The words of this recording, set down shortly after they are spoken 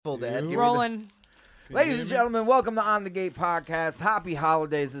Full dad. Rolling. Ladies and gentlemen, welcome to On the Gate Podcast. Happy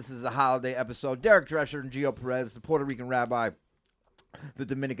holidays. This is a holiday episode. Derek Drescher and Gio Perez, the Puerto Rican rabbi, the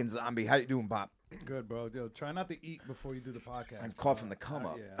Dominican zombie. How you doing, Pop? Good, bro. Yo, try not to eat before you do the podcast. I'm coughing the cum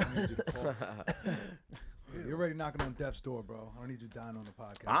up. Yeah, I need you to cough. You're already knocking on death's door, bro. I don't need you dying on the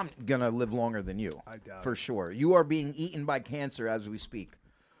podcast. I'm going to live longer than you. I doubt For it. sure. You are being eaten by cancer as we speak.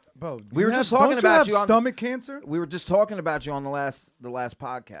 Bro, We were just talking about you on stomach cancer. We were just talking about you on the last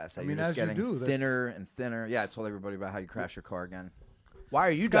podcast. I How mean, you're just as you getting do, that's- thinner and thinner. Yeah, I told everybody about how you crashed your car again. Why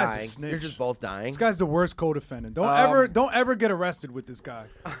are you This guy's a dying? snitch. You're just both dying. This guy's the worst co-defendant. Don't ever get arrested with this guy.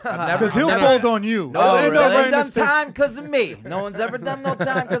 Because he'll fold on you. No one's really? ever done time because of me. No one's ever done no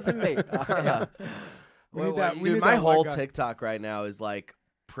time because of me. We need that- we Dude, need my that white whole guy. TikTok right now is like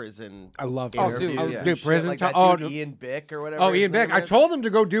prison. I love Oh, interviews dude, and yeah. Dude, shit. prison like talk- that dude oh, Ian Bick or whatever. Oh, his Ian Beck. name I is. told him to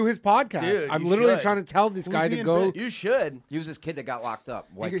go do his podcast. Dude, I'm you literally should. trying to tell this Who's guy to Ian go. Beck? You should. He was this kid that got locked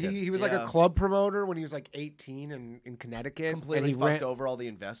up. White kid. He was like Yeah. a club promoter when he was like 18 in Connecticut. Completely and fucked over all the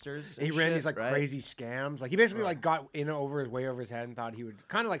investors. He and ran shit, these like right? crazy scams. Like he basically like got in way over his head and thought he would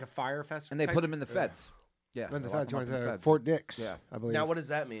kind of like a fire fest. And they type- put him in the feds. Yeah. Went they to the locked feds. He him went up in the to feds. Fort Dix. Yeah. I believe. Now, what does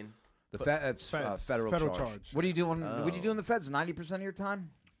that mean? The that's Feds. federal Federal charge. charge. What do you do? What do you do in the feds? 90% of your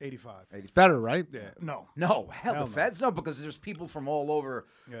time? 85. It's better, right? Yeah. No. No, hell, Hell the no. feds? No, because there's people from all over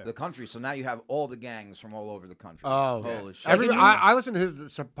Yeah. the country. So now you have all the gangs from all over the country. Oh, Holy shit. I listen to his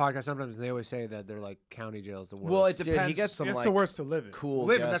podcast sometimes, and they always say that they're like county jails the worst. Well, it Dude, depends. he gets some It's like the worst to live in. cool.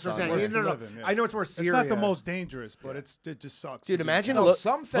 living. guests That's what I'm on saying. there. No, Worst to live in, yeah. I know it's more It's serious. not the most dangerous, but it just sucks. Dude, to be imagine honest.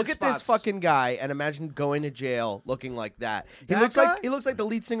 No, look, some fed look at this spots- fucking guy and imagine going to jail looking like that. He That looks guy? like the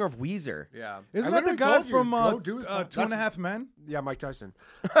lead singer of Weezer. Yeah. Isn't I that the literally guy told you, from go do his Two and a Half Men? Yeah, Mike Tyson.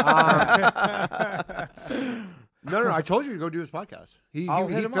 No, I told you to go do his podcast. He I'll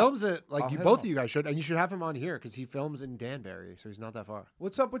hit him films it like I'll you hit both him of you guys should, and you should have him on here because he films in Danbury, so he's not that far.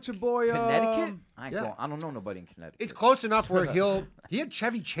 What's up with your boy? Connecticut? yeah. I don't know nobody in Connecticut. It's close enough where he had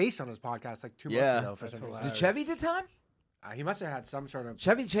Chevy Chase on his podcast like 2 months Yeah. ago for That's some reason. hilarious. Did Chevy did time? He must have had some sort of.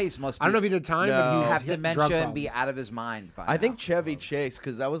 Chevy Chase must be I don't know if he did time, No. but he have had dementia drug and be problems. out of his mind by I think now. Chevy Chase,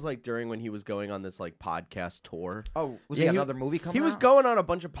 because that was like during when he was going on this like podcast tour. Oh, was Yeah, he another movie coming He was out? going on a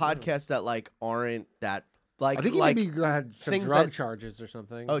bunch of podcasts that like aren't that like. I think he like, maybe had some things drug that- charges or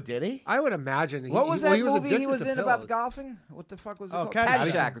something. Oh, did he? I would imagine. What was that movie he addicted was to in about pills. golfing? What the fuck was it Oh, called?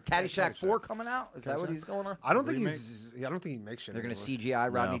 Caddyshack. Caddyshack or Caddyshack Caddyshack. 4 coming out? Is that what Caddyshack. he's going on? I don't think Remake? I don't think he makes shit. They're going to anymore.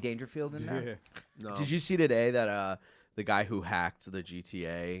 CGI Rodney No. Dangerfield in there? Yeah. No. Did you see today that the guy who hacked the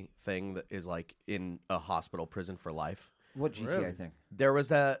GTA thing that is like in a hospital prison for life? What GTA Really? thing? There was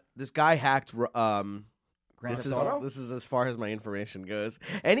this guy hacked. Grand This Theft Auto? is as far as my information goes.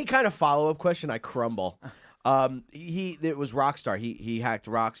 Any kind of follow up question, I crumble. It was Rockstar. He hacked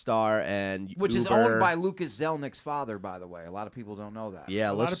Rockstar and Which is Uber. owned by Lucas Zelnick's father, by the way. A lot of people don't know that.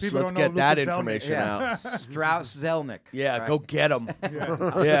 Yeah, A lot let's of people let's don't know get that Lucas Zelnick. information out. Strauss Zelnick. Yeah, right? go get him.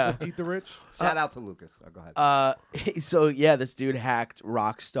 Yeah. Yeah. Eat the rich. Shout out to Lucas. Oh, go ahead. So yeah, this dude hacked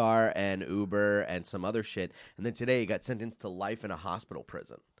Rockstar and Uber and some other shit, and then today he got sentenced to life in a hospital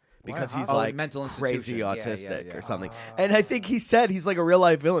prison because he's Oh, like mental crazy institution. Yeah, autistic yeah. or something. And I think he said he's like a real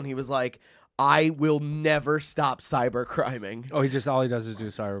life villain. He was like, "I will never stop cybercriming." Oh, all he does is do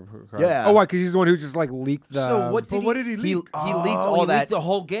cybercrime. Yeah. Oh, why? Because he's the one who just like leaked the. So what But what did he He leak? leaked Oh, all he that. leaked the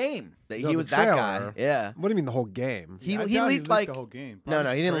whole game. That No, he the was that guy. trailer. Yeah. What do you mean the whole game? He I he doubt leaked like the whole game. no,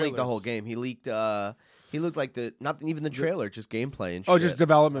 Probably he didn't leak the whole trailers. game. He looked like not even the trailer, just gameplay and shit. Oh, just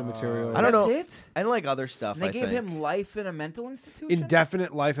development material. I don't know. That's it? and like other stuff. And they I gave think. him life in a mental institution?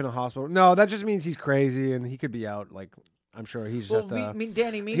 Indefinite life in a hospital. No, that just means he's crazy and he could be out. Like I'm sure he's Well, just.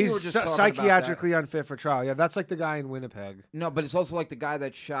 Danny, we he's were just talking about psychiatrically unfit for trial. Yeah, that's like the guy in Winnipeg. that. No, but it's also like the guy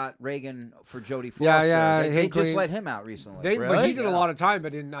that shot Reagan for Jodie Foster. Yeah, They Hinckley. just let him out recently. But Really? he did a lot of time.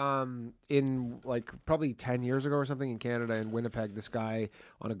 But in like probably 10 years ago or something in Canada in Winnipeg, this guy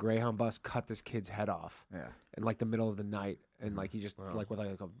on a Greyhound bus cut this kid's head off. Yeah. In like the middle of the night, and like he just like with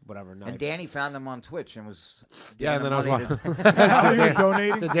like a whatever knife. And Danny found them on Twitch and was yeah, and then I was money watching How you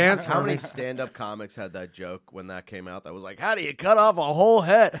donating? to dance. How for many me. stand-up comics had that joke when that came out? That was like, "How do you cut off a whole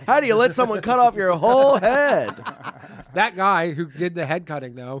head? How do you let someone cut off your whole head?" That guy who did the head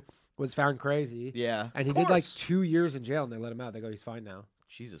cutting though was found crazy. Yeah, And he did like 2 years in jail, and they let him out. They go, he's fine now.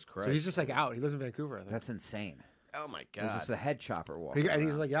 Jesus Christ. So he's just like out. He lives in Vancouver, I think. That's insane. oh my It was god. just a head chopper walk. And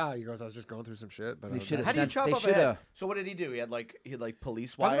he's like, yeah. He goes, I was just going through some shit, but They I- should've How do you sent- chop they off a head? shoulda- So what did he do? He had like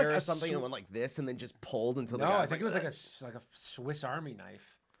police Probably wire like or a something and went like this and then just pulled until the No, guy I was think like, it was like a Swiss Army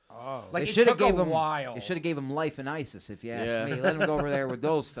knife. Oh. Like It they should have took a gave him. while. They should have gave him life in ISIS. If you ask Yeah. me, let him go over there with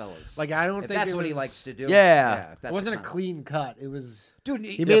those fellas. Like I don't if think that's it what he was- likes to do. Yeah. if that's It wasn't a the kind clean cut. It was. Dude,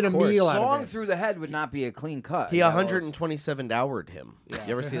 He made a of course. meal out Song of it. through the head would not be a clean cut. He You know, 127 hour'd him. You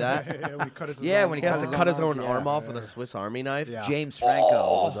ever see that? Yeah, when he cut his Yeah, own when He has to His cut his own own arm, arm off with a Swiss Army knife. Yeah. James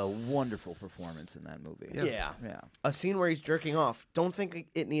Franco with a wonderful performance in that movie. Yeah. Yeah. A scene where he's jerking off. Don't think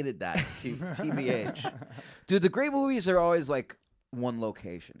it needed that. TBH. Dude, the great movies are always like one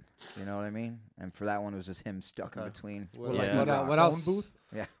location. You know what I mean? And for that one, it was just him stuck in between. What, Yeah. what else? Phone booth.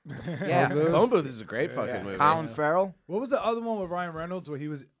 Yeah. Yeah. Phone Booth is a great fucking movie. Colin Farrell, What was the other one with Ryan Reynolds where he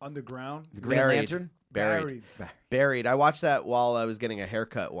was underground? the Green Buried. Lantern. Buried. I watched that while I was getting a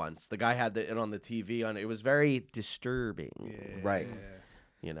haircut once. The guy had it on the TV on. It was very disturbing. Right.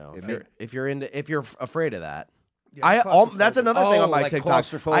 You know, It if you're afraid of that. Yeah, That's another thing Oh, on my like TikTok.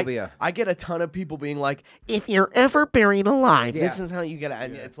 claustrophobia. I get a ton of people being like, "If you're ever buried alive, Yeah. this is how you get it."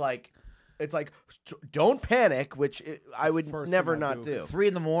 And it's like, don't panic, which I would First never thing I not do. do. 3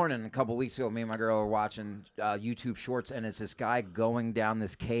 a.m. a couple weeks ago, me and my girl were watching YouTube shorts, and it's this guy going down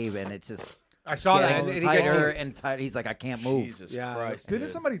this cave, and it's just I saw that. getting And he tighter gets- and tighter. He's like, I can't move. Jesus Yeah. Christ! Didn't dude.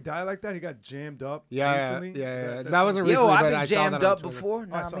 somebody die like that? He got jammed up Yeah, recently? yeah. Is That wasn't Yo, recently, I've but been I saw jammed that on up Twitter. before.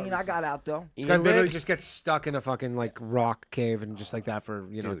 No, I I saw mean, it I got out though. This guy Ian literally Vick? just gets stuck in a fucking like rock cave and just like that for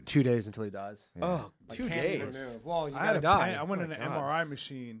 2 days until he dies. Oh, Like, 2 can't even days. move. Well, you I had gotta a die. I went in my an God. MRI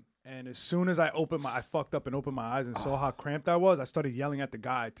machine, and as soon as I fucked up and opened my eyes and saw how cramped I was, I started yelling at the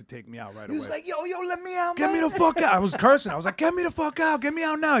guy to take me out right He away. was like, yo, let me out, Get man. me the fuck out! I was cursing. I was like, "Get me the fuck out! Get me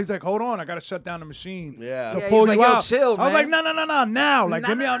out now!" He's like, "Hold on, I gotta shut down the machine Yeah. to Yeah, pull he's you like, "Yo, out." chill, I was like, man. "No, now! Like,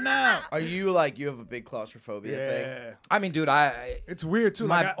 get me out now!" Are you like you have a big claustrophobia thing? Yeah, I mean, dude, it's weird too.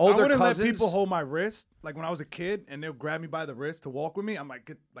 My Like, I older wouldn't cousins- let people hold my wrist. Like when I was a kid, and they'll grab me by the wrist to walk with me. I'm like,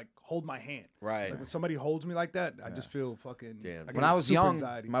 hold my hand. Right. Like when somebody holds me like that, I just feel fucking. Damn. get when I was super young,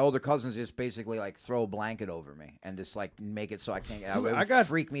 anxiety. my older cousins just basically like throw a blanket over me and just like make it so I can't. It would I got-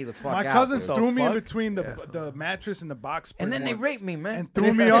 freak me the fuck My out. cousins dude. threw me in fuck? between the mattress and the box spring And then they once, raped me, man. and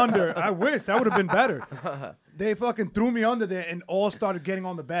threw me under. I wish that would have been better. They fucking threw me under there and all started getting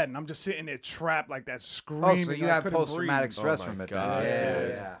on the bed, and I'm just sitting there trapped like that, screaming. Oh, so you I have couldn't post-traumatic breathe. stress Oh from my it. God, then. dude.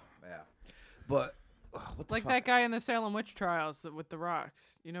 Yeah. But what the Like fuck? that guy in the Salem witch trials with the rocks.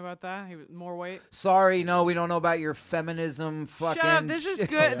 You know about that? He was more weight. Sorry, no, we don't know about your feminism. Fucking. Shut up! This is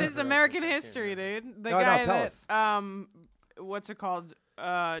good. This is American history, dude. The No, guy tell that us. what's it called?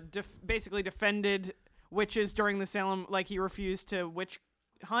 Basically defended witches during the Salem. Like he refused to witch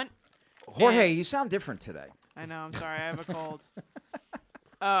hunt. Jorge, And- you sound different today. I know. I'm sorry. I have a cold.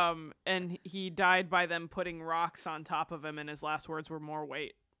 And he died by them putting rocks on top of him, and his last words were "more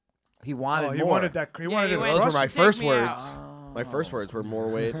weight." He wanted Oh, he more. wanted that. He Yeah, wanted he it. went- Those were Rush, my take first me words. out. My first words were more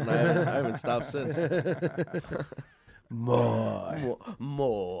weight, and I haven't stopped since. More.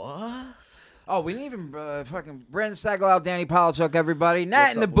 Oh, we didn't even fucking Brandon Sagalow, Danny Polishchuck, everybody. Nat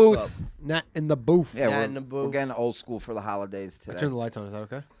What's in the up, what's booth. Not in the booth. Yeah, Nat we're, in the we're booth. getting old school for the holidays I today. turned the lights on. Is that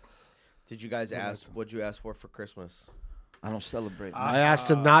okay? Did you guys ask? What'd you ask for Christmas? I don't celebrate. I asked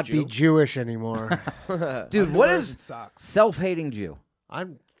to not be Jewish anymore. Dude, what Underwear is and socks. self-hating Jew?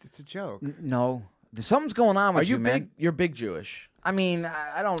 It's a joke. No. Something's going on with Are you man. big? You're big Jewish. I mean,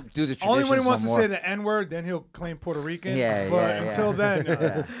 I don't do the traditions Only when he wants no to more. say the N word, then he'll claim Puerto Rican. Yeah, but yeah, until then, he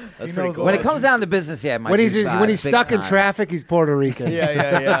pretty knows cool. When all it comes that down to business, yeah, my When Jew he's side, when he's big stuck in time. traffic, he's Puerto Rican.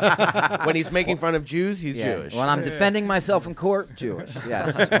 Yeah. When he's making fun of Jews, he's Yeah. Jewish. When I'm defending myself in court, Jewish.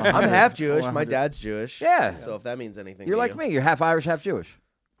 Yes. I'm half Jewish. My 100. dad's Jewish. Yeah. So if that means anything, You're to like you. me. You're half Irish, half Jewish.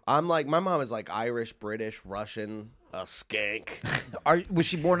 I'm like my mom is like Irish, British, Russian, a skank. Was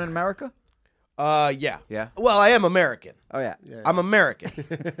she born in America? Yeah. Yeah. Well, I am American. Oh yeah. I'm American.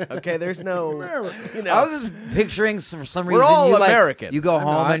 Okay, there's no. You know. I was just picturing for some We're reason all you like American. you go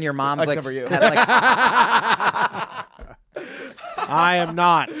home and your mom's like, Except for you. has, like I am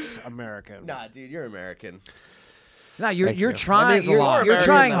not American. Nah, dude, you're American. no, you're Thank you. trying That means a lot. you're American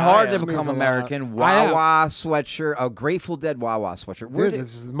trying than I hard am. to That become means a lot. American. I am. Wawa sweatshirt, a Grateful Dead Wawa sweatshirt. Where Dude, did-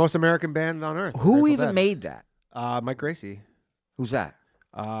 this is the most American band on earth. who Grateful even Dead. made that? Mike Gracie. Who's that?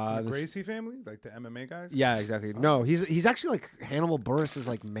 The This- Gracie family, like the MMA guys. yeah, exactly. No, he's actually like Hannibal Buress's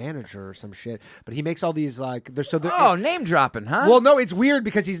like manager or some shit. But he makes all these like there's Oh, name dropping, huh? Well, no, it's weird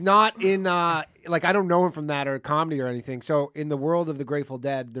because he's not in like I don't know him from that or comedy or anything. So in the world of the Grateful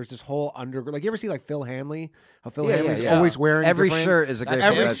Dead, there's this whole underground. Like you ever see like Phil Hanley? How Phil Yeah, Hanley's yeah, yeah. always wearing Every different- shirt is a Grateful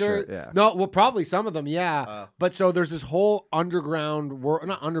every Dead shirt. shirt, yeah. No, well, probably some of them, yeah. But so there's this whole underground world,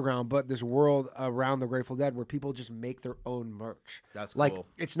 not underground, but this world around the Grateful Dead where people just make their own merch. That's like cool.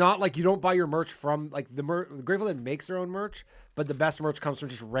 it's not like you don't buy your merch from like the Grateful Dead makes their own merch, but the best merch comes from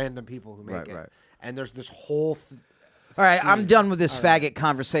just random people who make Right, it. right. And there's this whole All right, I'm done with this faggot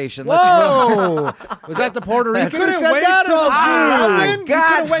conversation. Whoa! Was that the Puerto Rican who Couldn't said wait that? till my June.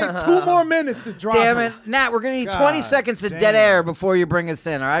 God. You couldn't wait 2 more minutes to drop Damn it, Nat, we're going to need 20 God seconds of damn. dead air before you bring us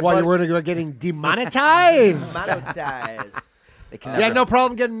in, all right, While you buddy? were getting demonetized. Monetized. They can You had never- no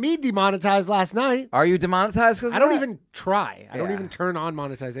problem getting me demonetized last night. Are you demonetized? 'Cause I of don't that? even try. I don't Yeah. even turn on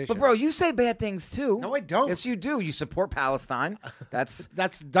monetization. But, bro, you say bad things, too. No, I don't. Yes, you do. You support Palestine. That's...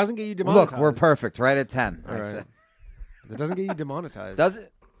 that doesn't get you demonetized. Look, we're perfect, right at 10. All That's right. it. That doesn't get you demonetized. Does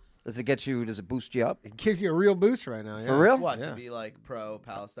it? Does it boost you up? It gives you a real boost right now. Yeah. For real? What, Yeah. to be like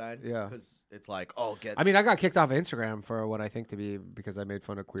pro-Palestine? Yeah. Because it's like, oh, get... I mean, I got kicked off Instagram for what I think to be because I made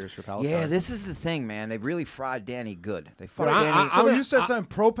fun of queers for Palestine. Yeah, this is the thing, man. They really fried Danny good. They fried But Danny. So I'm- you said something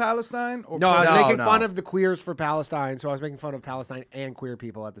pro-Palestine? Or No, I was No, making no. fun of the queers for Palestine, so I was making fun of Palestine and queer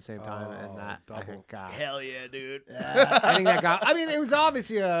people at the same time, and that I double. think, Hell yeah, dude. I think that got. I mean, it was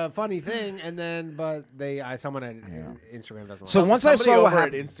obviously a funny thing, and then but someone at Instagram doesn't. So like once I Somebody saw what over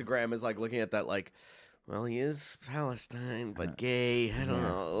at happened, Instagram is like looking at that like, well, he is Palestine, but gay. I don't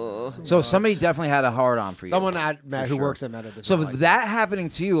know. so somebody definitely had a hard on for you. someone at Meta, who sure. works at Meta. does So not like that happening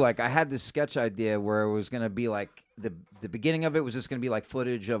to you, like I had this sketch idea where it was gonna be like the beginning of it was just gonna be like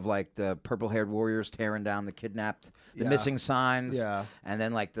footage of like the purple-haired warriors tearing down the kidnapped, the missing signs, Yeah. and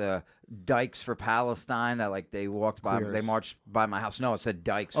then like the dikes for Palestine that like they walked by, Queers. they marched by my house. No, it said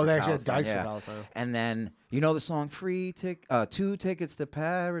dikes. Oh, for they actually had Palestine. dikes for yeah. Palestine. And then you know the song "2 Tickets to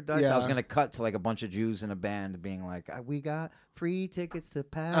Paradise." Yeah. I was gonna cut to like a bunch of Jews in a band being like, "We got free tickets to Oh.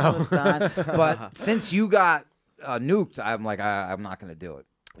 Palestine," but since you got nuked, I'm like, I'm not gonna do it.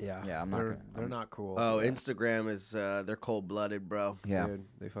 Yeah, Yeah, I'm not They're, gonna- they're not cool. Oh, Instagram is they're cold-blooded, bro. Yeah. Dude,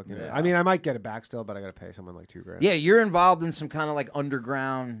 they fucking. I mean, I might get it back still, but I gotta pay someone like $2,000. Yeah, you're involved in some kind of like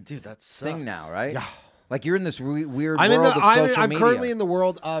underground Dude, that thing sucks. now, right? Yeah. Like you're in this weird I'm world in the. of I'm, social I'm media. currently in the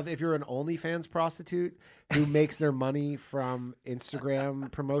world of if you're an OnlyFans prostitute who makes their money from Instagram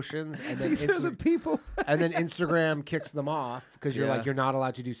promotions, and then These are the people. and then Instagram kicks them off because you're Yeah. like you're not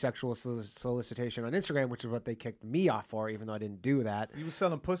allowed to do sexual solicitation on Instagram, which is what they kicked me off for, even though I didn't do that. You was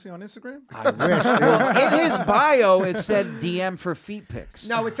selling pussy on Instagram? I wish. Dude. In his bio, it said DM for feet pics.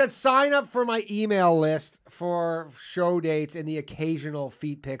 No, it said sign up for my email list for show dates and the occasional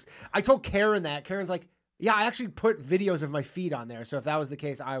feet pics. I told Karen that. Karen's like, yeah, I actually put videos of my feet on there. So if that was the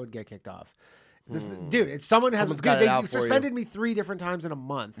case, I would get kicked off. Dude, it's someone has Someone's got dude, it out they for you. suspended me 3 different times in a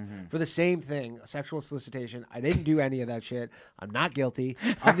month for the same thing, sexual solicitation. I didn't do any of that shit. I'm not guilty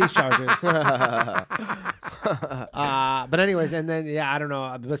of these charges. But anyways, and then I don't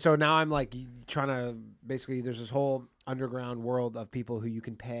know. But so now I'm like trying to basically. There's this whole underground world of people who you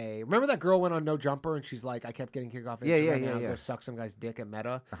can pay. Remember that girl went on No Jumper and she's like, I kept getting kicked off Instagram. Yeah, and I would yeah. go suck some guy's dick at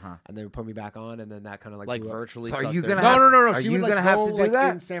Meta, and they would put me back on, and then that kind of Like blew up. virtually. So are suck you their gonna dick. have- No. Are She you would like gonna have go, to do like,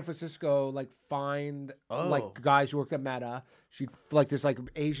 that? in San Francisco, like find Oh. like guys who worked at Meta. She'd like this like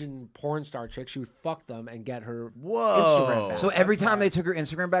Asian porn star chick. She would fuck them and get her Whoa. Instagram back. So every time they took her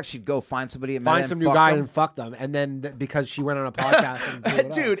Instagram back, she'd go find somebody at Meta Find and some new fuck guy them? and fuck them, and then because she went on a podcast, and blew it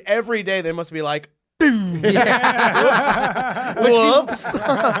up. Dude, every day they must be like, Whoops.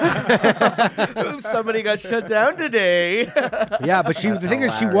 oops, somebody got shut down today. Yeah, but the thing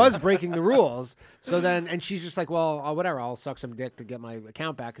is, she hilarious. was breaking the rules. So then, and she's just like, well, whatever, I'll suck some dick to get my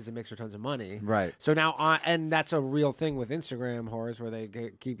account back because it makes her tons of money. Right. So now, and that's a real thing with Instagram whores where they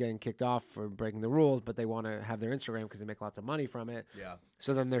keep getting kicked off for breaking the rules, but they want to have their Instagram because they make lots of money from it. Yeah.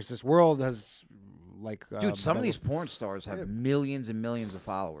 So then there's this world has like Dude, some of these porn stars have millions and millions of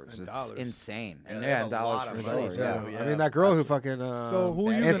followers. It's dollars. insane. Yeah, And they have a dollars lot for of money, sure. too. Yeah. Yeah. I mean, that girl who fucking So who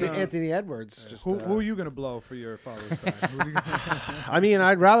you Anthony, gonna- Anthony Edwards. Just, Who are you gonna blow for your followers back? Who you gonna- I mean,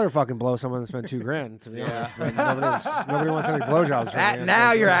 I'd rather fucking blow someone than spend $2,000. To be honest, but nobody wants any blowjobs. From me.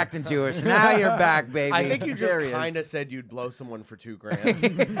 Now you're acting Jewish. Now you're back, baby. I think you There he just is. kind of said you'd blow someone for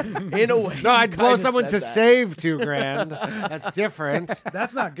 $2,000. In a way. No, I'd you blow kinda someone said to that. save $2,000. That's different.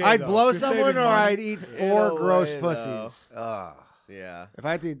 That's not gay. I'd though. blow You're someone, saving or money. I'd eat In 4 a gross way, pussies. Yeah. If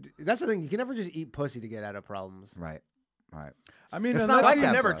I had to, that's the thing. You can never just eat pussy to get out of problems. Right. Right. I mean, It's unless not like I've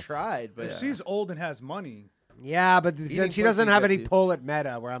that never for us. tried, but if she's old and has money, Yeah, but then Eating she doesn't pussy have any gets you. pull at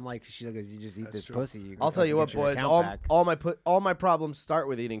Meta. Where I'm like, she's like, you just eat That's this true. pussy. You can I'll tell you what, get your boys. account back. All my problems start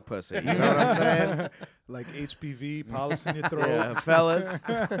with eating pussy. You know what I'm saying? like HPV, polyps in your throat. Yeah, fellas.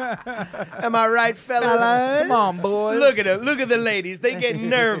 Am I right, fellas? Come on, boys. Look at them. Look at the ladies. They getting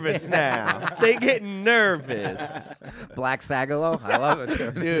nervous now. They getting nervous. Black Sagalow. I love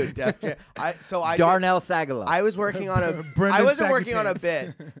it. Dude, Def Jam. Darnell Sagalow. I was working on a. Brendan I wasn't Saggy working on a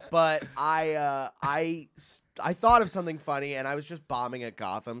Pants. bit, but I thought of something funny, and I was just bombing at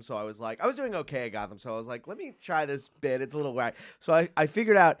Gotham. So I was like, I was doing okay at Gotham. So I was like, let me try this bit. It's a little whack. So I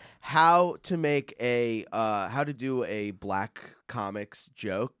figured out how to make a how to do a black comics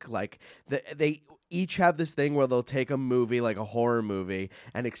joke. Like they each have this thing where they'll take a movie, like a horror movie,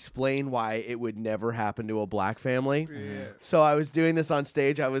 and explain why it would never happen to a black family. Yeah. So I was doing this on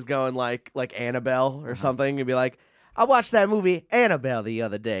stage. I was going like Annabelle or something, and be like, I watched that movie Annabelle the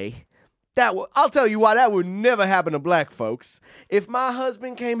other day. I'll tell you why that would never happen to black folks. If my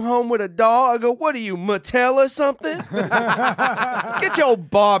husband came home with a dog, I go, what are you, Mattel or something? Get your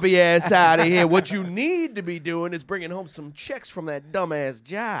Barbie ass out of here. What you need to be doing is bringing home some checks from that dumbass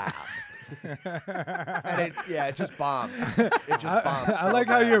job. And it just bombed. It just bombed. I like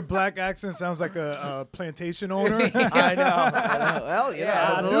how your black accent sounds like a plantation owner. I know. Well,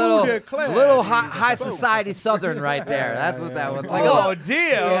 Yeah, yeah. a little high society Southern right there. That's what that was like. Oh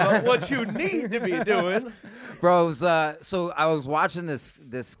dear, what you need to be doing, Bro, so I was watching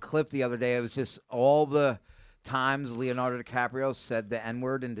this clip the other day. It was just all the times Leonardo DiCaprio said the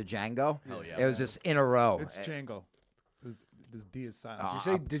N-word into Django. Hell yeah. It was just in a row. It's Django. This D is silent. You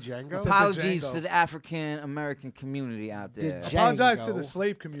say Django? Said Apologies Django. to the African American community out there. Apologize to Django. the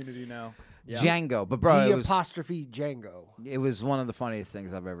slave community now. Yeah. Django, but bro, D apostrophe Django. it was one of the funniest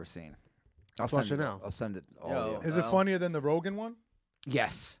things I've ever seen. I'll Watch send it it. now. I'll send it. All Yo. to you. Is it funnier than the Rogan one?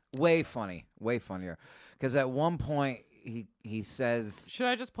 Yes, way funny, way funnier. Because at one point he says, Should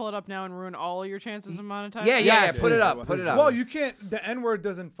I just pull it up now and ruin all your chances of monetizing? yeah, Yes, put it please. up, put it up. Well, you can't. The N word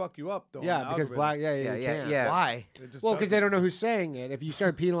doesn't fuck you up though. Yeah, on the because algorithm. black. Yeah, Yeah, you yeah, can't. yeah. Why? It just Well, because they doesn't. don't know who's saying it. If you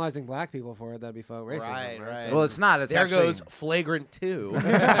start penalizing black people for it, that'd be fuck racism. Right. Well, it's not. It's There actually, goes flagrant 2.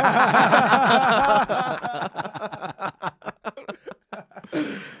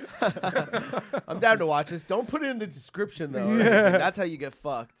 I'm down to watch this. Don't put it in the description though. That's how you get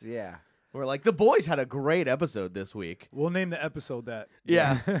fucked. Yeah. We're like, the boys had a great episode this week. We'll name the episode that.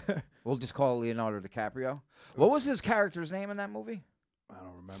 Yeah. We'll just call it Leonardo DiCaprio. What was his character's name in that movie? I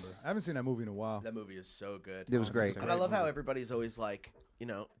don't remember. I haven't seen that movie in a while. That movie is so good. It was great. And I love how everybody's always like,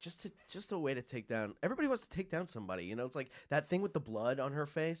 just a way to take down. Everybody wants to take down somebody. It's like that thing with the blood on her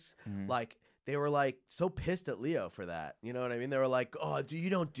face. Like they were like so pissed at Leo for that. You know what I mean? They were like, "Oh, you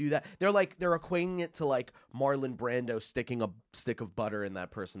don't do that." They're equating it to like Marlon Brando sticking a stick of butter in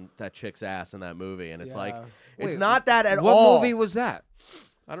that chick's ass in that movie, and it's like it's Wait, not that at What all. movie was that?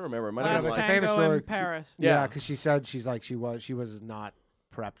 I don't remember. It might Last have been it's a like, famous Tango story. in Paris. Yeah, because she said she was not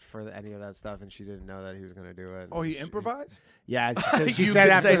prepped for any of that stuff, and she didn't know that he was going to do it. Oh, he She- improvised? Yeah, she you said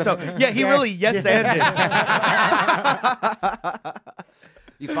could after say the- so. Yeah, he really yes ended.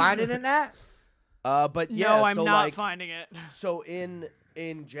 You find it in that? But yeah, No, I'm so not like, finding it. So in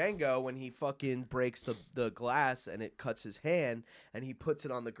Django, when he fucking breaks the glass and it cuts his hand, and he puts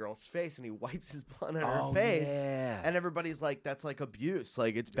it on the girl's face and he wipes his blood on her face, yeah. and everybody's like, "That's like abuse,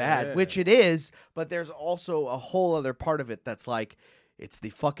 like it's bad," Yeah. which it is. But there's also a whole other part of it that's like, it's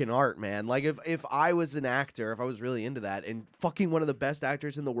the fucking art, man. Like if I was an actor, if I was really into that, and fucking one of the best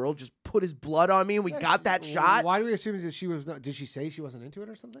actors in the world just put his blood on me, and we got that shot. Why do we assume that she was not? Did she say she wasn't into it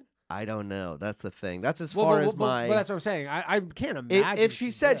or something? I don't know. That's the thing. That's as far as my. Well, that's what I'm saying. I can't If, imagine. if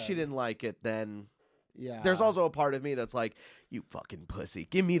she said did. she didn't like it, then yeah. there's also a part of me that's like, you fucking pussy,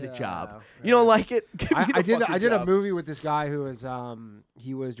 give me the Yeah, job. yeah. You don't like it? Give me the I did fucking a job. movie with this guy who was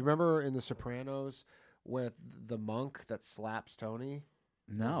he was. Do you remember in The Sopranos with the monk that slaps Tony?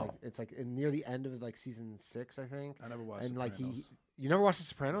 No. It's like near the end of like season 6, I think. I never watched And like Sopranos. you never watched The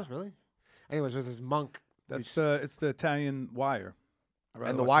Sopranos, really? Anyways, there's this monk. It's the Italian Wire.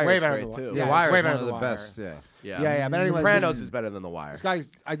 And The Way Wire is better great than too. The The Yeah, Wire way is better one of than the The Wire. best. Yeah. Yeah, but anyways, Sopranos is better than The Wire. This guy,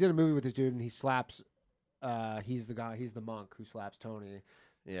 I did a movie with this dude, and he slaps. He's the guy. He's the monk who slaps Tony.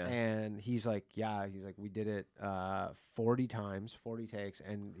 Yeah. And he's like, we did it 40 times, 40 takes,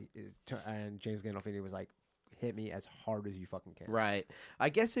 and James Gandolfini was like, hit me as hard as you fucking can. Right. I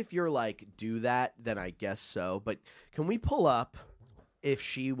guess if you're like, do that, then I guess so. But can we pull up if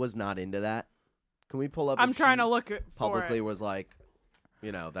she was not into that? Can we pull up? I'm if trying she to look for publicly it. was like,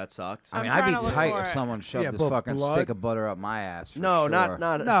 that sucks. I I'm mean, I'd trying be to look tight for if it. someone shoved Yeah, this but fucking blood? stick of butter up my ass. For No, sure. not.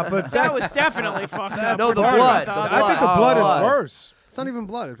 No, but That was definitely fucked up. No, the We're talking blood, about the I think the blood. blood blood. is worse. It's not even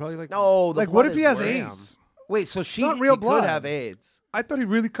blood. It's probably like No, the Like, blood what if is he has worse. AIDS? Wait, so she not real He blood. could have AIDS. I thought he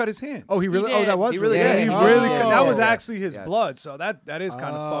really cut his hand. Oh, he really? He Oh, did. that was He really real? did. Yeah, he Oh. really could. That was Yeah. actually his Yes. blood, so that is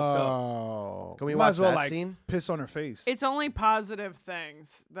kind of fucked up. Oh. Can we Might watch as well that like scene? piss on her face. It's only positive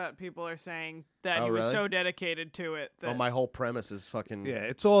things that people are saying that Oh, he was really? so dedicated to it. That Oh, my whole premise is fucking. Yeah,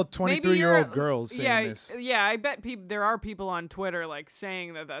 it's all Maybe 23-year-old you're- girls saying yeah, this. Yeah, I bet there are people on Twitter like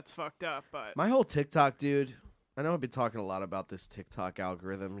saying that that's fucked up, but My whole TikTok, dude. I know I've been talking a lot about this TikTok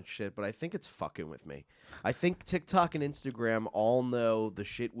algorithm and shit, but I think it's fucking with me. I think TikTok and Instagram all know the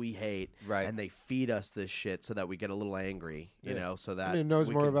shit we hate, Right. and they feed us this shit so that we get a little angry, you know, so that I mean, it knows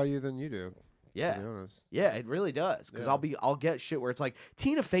we more can- about you than you do. Yeah. To be honest. Yeah, it really does. Because I'll get shit where it's like,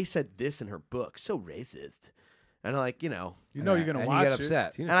 Tina Fey said this in her book, so racist. And I'm like, you're gonna and watch you get it.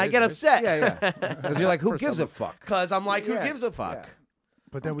 upset. Tina and I Fey's get racist. upset. Yeah. Because you're like, who gives a fuck? Because I'm like, who Yeah. gives a fuck? Yeah.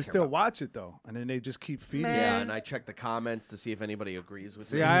 But then we still watch it though, and then they just keep feeding. Yeah, us. and I check the comments to see if anybody agrees with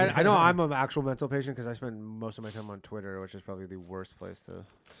See, me. I know I'm an actual mental patient because I spend most of my time on Twitter, which is probably the worst place to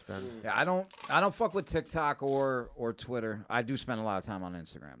spend. Yeah, I don't fuck with TikTok or Twitter. I do spend a lot of time on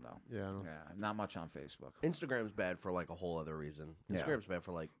Instagram though. Yeah. I know. Yeah, not much on Facebook. Instagram's bad for like a whole other reason. Yeah. Instagram's bad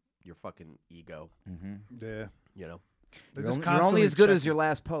for like your fucking ego. Yeah. You know? They're You're just only as good as checking. your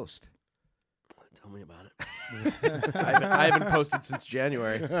last post. Tell me about it. I haven't posted since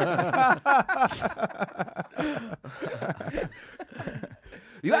January. You got a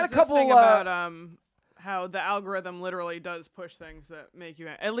There's this couple. thing about how the algorithm literally does push things that make you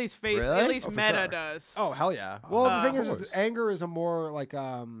at least Really? at least Oh, for Meta sure. does. Oh hell yeah! Well, the thing of is anger is a more like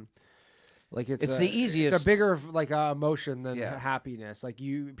It's the easiest. It's a bigger like emotion than Yeah. happiness. Like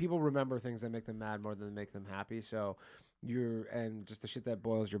people remember things that make them mad more than make them happy. So and just the shit that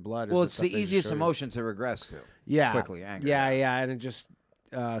boils your blood. well, is it's stuff the they just easiest show you. emotion to regress to. Yeah, quickly, anger. Yeah, and it just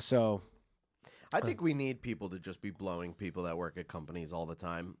so. I think we need people to just be blowing people that work at companies all the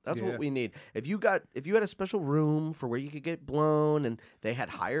time. That's Yeah. what we need. If you had a special room for where you could get blown and they had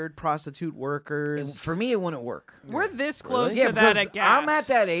hired prostitute workers. For me, it wouldn't work. We're this close Yeah, to that because at gas. I'm at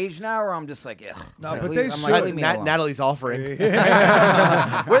that age now where I'm just like, ugh. No, Like, but leave- they I'm should. like, That's leave me alone. Natalie's offering.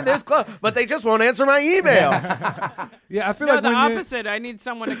 We're this close, but they just won't answer my emails. Yeah, I feel No, like the when opposite. I need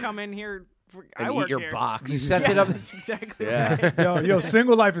someone to come in here. I And work eat your here. box. You sent Yeah, it up. that's exactly Yeah. right. yo,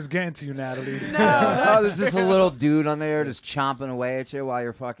 single life is getting to you, Natalie. Oh, there's just a little dude on there just chomping away at you while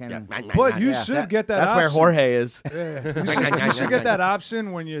you're fucking. Yeah. But you Yeah. should get that. That's where option. Jorge is. Yeah. You should get that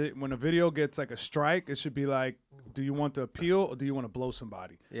option when a video gets like a strike. It should be like, do you want to appeal or do you want to blow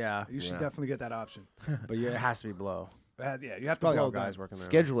somebody? Yeah, You should Yeah. definitely get that option. but it has to be blow. Yeah, you have to Probably blow all guys them. working there.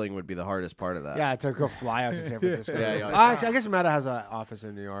 Scheduling would be the hardest part of that. Yeah, to go fly out to San Francisco. Yeah, you're like, Actually, I guess Meta has an office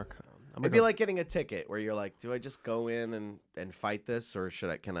in New York. It'd be like getting a ticket where you're like, do I just go in and fight this, or should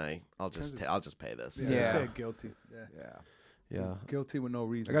I? I'll just pay this. Yeah, Yeah. say guilty. Yeah. yeah. Guilty with no I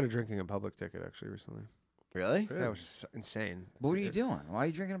reason. got a drinking in public ticket actually recently. Really? That was just insane. What are you doing? Why are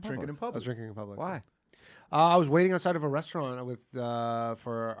you drinking in public? Drinking in I was public. drinking in public. Why? I was waiting outside of a restaurant with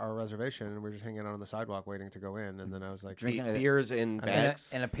for our reservation, and we were just hanging out on the sidewalk waiting to go in. And then I was like, Drinking it Beers in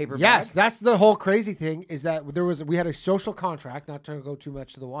bags. in a paper "Yes, bag? that's the whole crazy thing. Is that we had a social contract, not to go too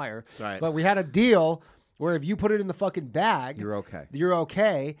much to the wire, Right. but we had a deal where if you put it in the fucking bag, You're okay. You're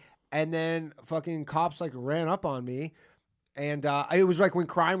okay. And then fucking cops like ran up on me. And it was like when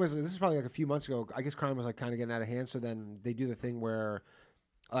crime was, this is probably like a few months ago. I guess crime was like kind of getting out of hand. So then they do the thing where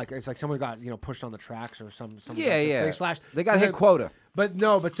like it's like someone got pushed on the tracks or some Yeah, yeah. they slashed. They got So hit quota. But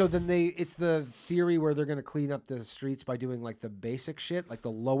so then it's the theory where they're gonna clean up the streets by doing like the basic shit, like the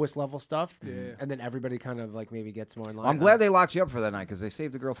lowest level stuff. Yeah. And then everybody kind of like maybe gets more in line. I'm glad they locked you up for that night because they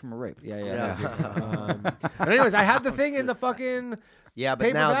saved a girl from a rape. Yeah. But anyways, I had the thing in the fucking Yeah, but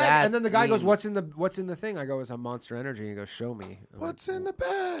paper now bag, that and then the guy goes, means- "What's in the thing?" I go, "It's a Monster Energy." And he goes, "Show me." I'm What's like, in the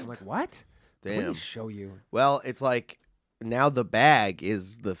bag? I'm like, "What? What do Damn. you show you?" Well, it's like now the bag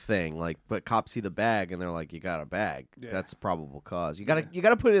is the thing. Like, but cops see the bag and they're like, "You got a bag. Yeah. That's a probable cause. You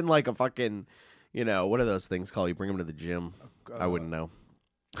gotta put in like a fucking, what are those things called? You bring them to the gym. I wouldn't know.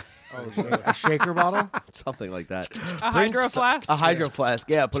 A shaker bottle? Something like that. A hydro flask? A hydro flask.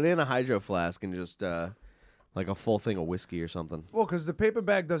 Yeah, put it in a hydro flask and just like a full thing of whiskey or something. Well, because the paper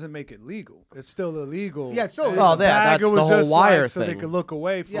bag doesn't make it legal. It's still illegal. Yeah, it's still And illegal. Oh, the yeah, bag, that's it was the whole just wire like, so they thing. could look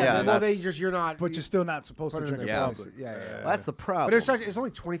away from Yeah, it. Yeah, well, that's- you're not. But you're still not supposed to put it in drink their in Yeah. face. public. Yeah. That's the problem. But it's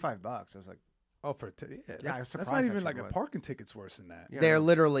only $25. I was like, Oh, I was that's surprised not even actually like a what- parking ticket's worse than that. Yeah. They're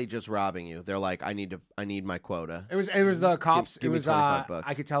literally just robbing you. They're like, I need my quota. It was the cops. give it me was $25.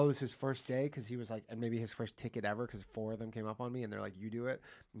 I could tell it was his first day because he was like, and maybe his first ticket ever because 4 of them came up on me and they're like, "You do it,"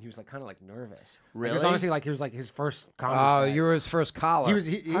 and he was like kind of like nervous. Like, it was Really? honestly like he was like his first comedy. Oh, set. you were his first collar. He was.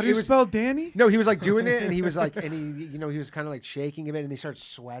 How do you spell Danny? No, he was like doing it, and he was like, and he was kind of like shaking a bit, and he started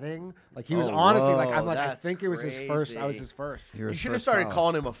sweating. Like he was Oh, honestly like, whoa, I'm like, I that's think it was his first. I was crazy. his first. You're You his should have first started collar.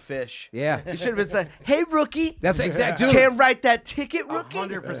 calling him a fish. Yeah. You should have been saying, "Hey, rookie, That's exactly. you can't write that ticket, rookie.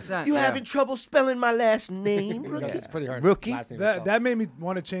 100%. You yeah. having trouble spelling my last name, rookie?" It's pretty hard. Rookie? Last name to That spell. that made me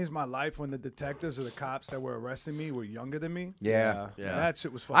want to change my life when the detectives or the cops that were arresting me were younger than me. Yeah. Yeah. That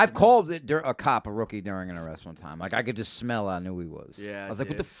shit was fucking. I've called a cop a rookie during an arrest one time. Like I could just smell. I knew he was. Yeah, I was like,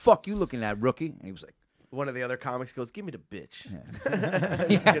 "What dude. the fuck you looking at, rookie?" And he was like, One of the other comics goes, "Give me the bitch."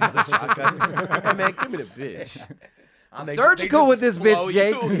 He gets the shotgun. Hey man, give me the bitch. I'm They surgical just with this blow bitch,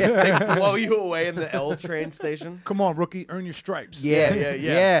 Jake. you- They blow you away in the L train station. Come on, rookie, earn your stripes. Yeah.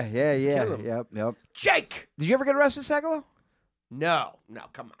 Kill him. Yep. Jake. Did you ever get arrested, Sagalow? No,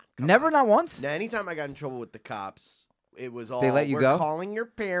 come on. Never, not once. Now, anytime I got in trouble with the cops, it was all They let you we're go? calling your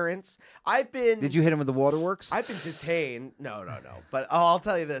parents. Did you hit him with the waterworks? I've been detained. No. But I'll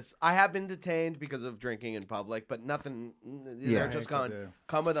tell you this. I have been detained because of drinking in public, but nothing. Yeah. They're just Good going, deal.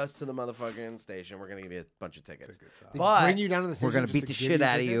 come with us to the motherfucking station. We're going to give you a bunch of tickets. They bring you down to the station. We're gonna just beat to the give shit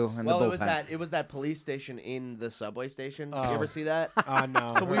out of you. tickets? In Well, the it was that police station in the subway station. Oh. You ever see that? Oh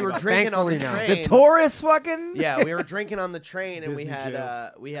no. So we were drinking on the Thankfully, no. train. The tourists fucking. Yeah, we were drinking on the train, and Disney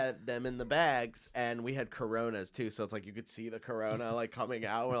we had them in the bags, and we had Coronas too. So it's like you could see the Corona like coming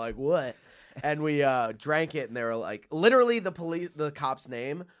out. We're like, what? And we drank it, and they were like, literally the cop's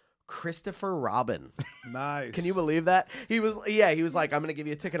name, Christopher Robin. Nice. Can you believe that? He was like, I'm gonna give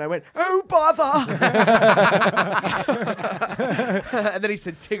you a ticket. I went, oh bother. And then he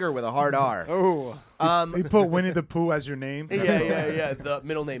said Tigger with a hard R. Oh. He put Winnie the Pooh as your name. Yeah. The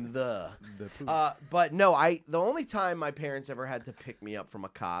middle name The Pooh. But no, the only time my parents ever had to pick me up from a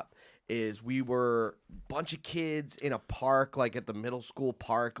cop is we were a bunch of kids in a park, like at the middle school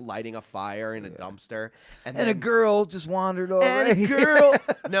park, lighting a fire in a dumpster, and And a then- girl just wandered over. and a girl.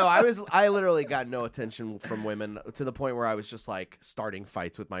 No, I literally got no attention from women to the point where I was just like starting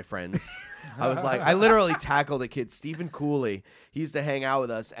fights with my friends. I literally tackled a kid, Stephen Cooley. He used to hang out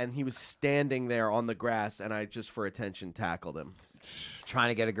with us, and he was standing there on the grass, and I just for attention tackled him. Trying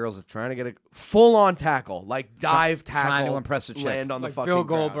to get a girl's. Trying to get a full-on tackle, like dive tackle, Trying to impress a chick. land on Like the fucking Bill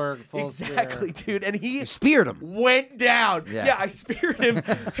ground. Goldberg, full Exactly, dude. And he Speared him. went down. Yeah. Yeah, I speared him,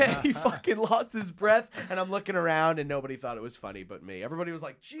 and he fucking lost his breath. And I'm looking around, and nobody thought it was funny but me. Everybody was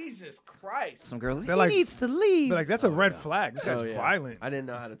like, "Jesus Christ!" Some girls. He They're like- needs to leave. But like that's a red flag. This guy's Oh, yeah. violent. I didn't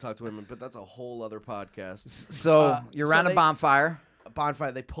know how to talk to women, but that's a whole other podcast. So you're so around a they- bonfire. A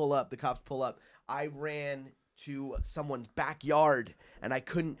bonfire. They pull up. The cops pull up. I ran to someone's backyard, and I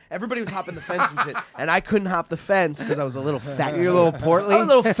couldn't. Everybody was hopping the fence and shit, and I couldn't hop the fence because I was a little fat. You're a little portly. I was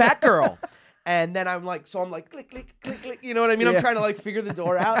a little fat girl. And then I'm like, click, click, click, click. You know what I mean? Yeah. I'm trying to like figure the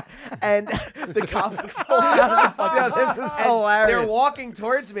door out, and the cops pull out of the fucking. This is and hilarious. They're walking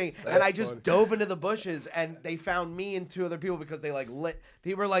towards me, and I just dove into the bushes, and they found me and two other people because they like lit.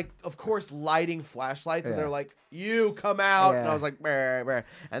 They were like, of course, lighting flashlights, and Yeah. they're like, "You come out," and Yeah. I was like, "Brr, brr."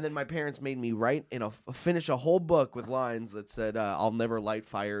 And then my parents made me write finish a whole book with lines that said, "I'll never light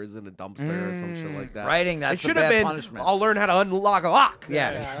fires in a dumpster" or some shit like that. Writing, It that's a should have bad been. punishment. I'll learn how to unlock a lock.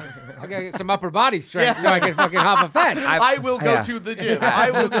 Yeah. I gotta get some upper body strength so I can fucking hop a fence. I will go Yeah. to the gym. I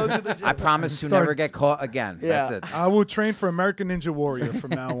will go to the gym. I promise to Start- never get caught again. Yeah. That's it. I will train for American Ninja Warrior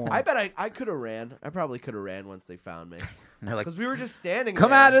from now on. I bet I could have ran. I probably could have ran once they found me. And they're like, Because we were just standing come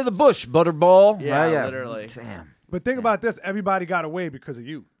there. out of the bush, butterball. Yeah, Right, literally. Damn. But think about this: everybody got away because of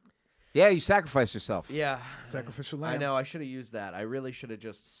you. Yeah, you sacrificed yourself. Yeah. Sacrificial lamb. I know. I should have used that. I really should have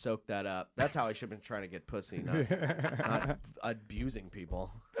just soaked that up. That's how I should have been trying to get pussy, not abusing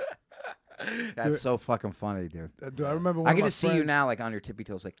people. That's so fucking funny, dude. Do I remember? One I of can my just see you friends- now, like on your tippy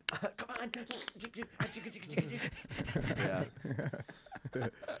toes, like. Come on. Yeah.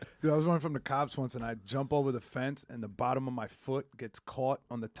 Dude, I was running from the cops once, and I jump over the fence, and the bottom of my foot gets caught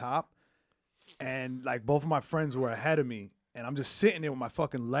on the top, and like both of my friends were ahead of me, and I'm just sitting there with my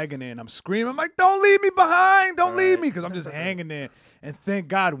fucking leg in there, and I'm screaming, I'm like, "Don't leave me behind! Don't leave me!" Because I'm just hanging there. And thank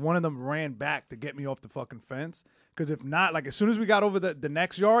God one of them ran back to get me off the fucking fence. Because if not, like as soon as we got over the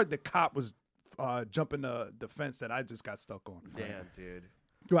next yard, the cop was jumping the fence that I just got stuck on. Damn, dude.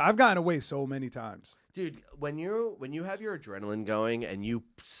 Dude, I've gotten away so many times. Dude, when you have your adrenaline going and you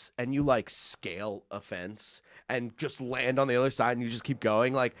like scale a fence and just land on the other side and you just keep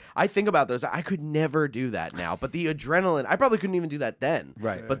going, like I think about those. I could never do that now. But the adrenaline, I probably couldn't even do that then.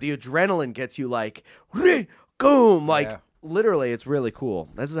 Right. But the adrenaline gets you like, boom, like Yeah. literally, it's really cool.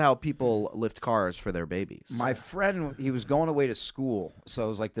 This is how people lift cars for their babies. My friend, he was going away to school, so it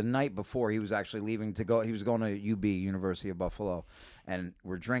was like the night before he was actually leaving to go. He was going to UB, University of Buffalo, and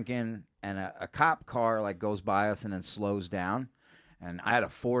we're drinking, and a cop car like goes by us and then slows down, and I had a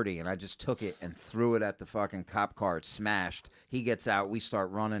 40, and I just took it and threw it at the fucking cop car. It smashed. He gets out. We start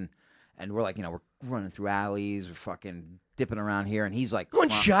running, and we're like, we're running through alleys, we're fucking dipping around here, and he's like, one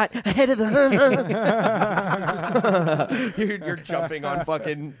shot ahead of the. you're jumping on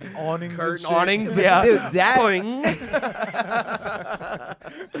fucking Awnings and curtain shit. awnings, yeah. Dude, that Boing.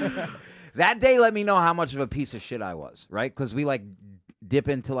 that day let me know how much of a piece of shit I was, right? Because we like dip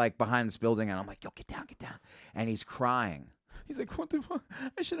into like behind this building, and I'm like, "Yo, get down," and he's crying. He's like, what the fuck?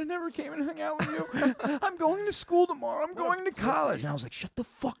 I should have never came and hung out with you. I'm going to school tomorrow. I'm going to college. And I was like, shut the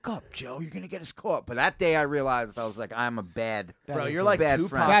fuck up, Joe. You're going to get us caught. But that day I realized I was like, I'm a bad Bro, you're like bad Tupac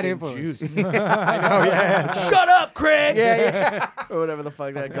friend. Bad and influence. Juice. I know, yeah. Shut up, Craig! Yeah, Or whatever the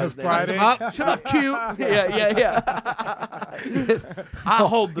fuck that guy's name Friday. is. Shut up, Q! Yeah. I'll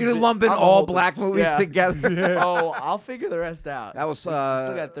hold the You're bit. lumping I'll all hold the- black movies Yeah. together. Oh, I'll figure the rest out. That was Still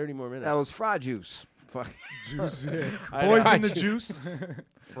got 30 more minutes. that was Fry Juice. Fuck. Juice, yeah. I Boys know. in the juice.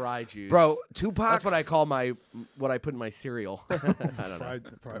 Fry juice. Bro, Tupac. That's what I call what I put in my cereal. I don't know. Fried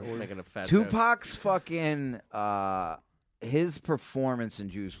I'm oil. making a fat joke. Tupac's fucking his performance in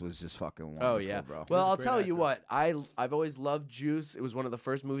Juice was just fucking wonderful, Oh yeah, bro. Well, He's a I'll great tell you actor. what. I've always loved Juice. It was one of the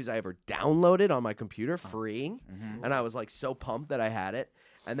first movies I ever downloaded on my computer, free, and I was like so pumped that I had it.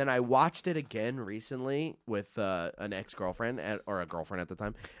 And then I watched it again recently with an ex-girlfriend or a girlfriend at the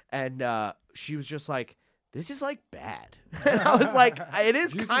time, and she was just like, "This is like bad." And I was like, "It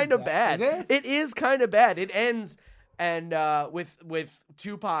is kind of bad. Is it? It is kind of bad. It ends." And with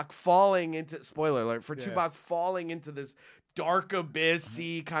Tupac falling into spoiler alert for Tupac falling into this dark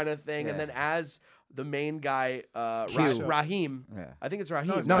abyssy kind of thing, and Yeah. then as the main guy Q. Raheem, Yeah. I think it's Raheem.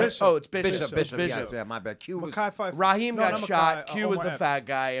 No, it's right? Bishop. Oh, it's Bishop. Bishop. Bishop. Yes, yeah, my bad. Q was. Mackay Pfeiffer. Raheem No, got not shot. Mackay, Q was Omar the Epps. fat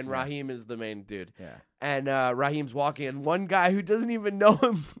guy, and Raheem is the main dude. Yeah. And Raheem's walking, and one guy who doesn't even know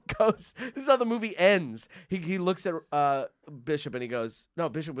him goes, "This is how the movie ends." He looks at Bishop, and he goes, "No,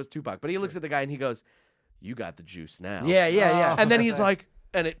 Bishop was Tupac," but he looks at the guy, and he goes, "You got the juice now." Yeah. And then he's like,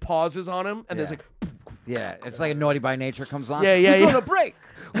 and it pauses on him, and there's Yeah. like, Yeah, it's like a Naughty by Nature comes on. Yeah, We're yeah. gonna break.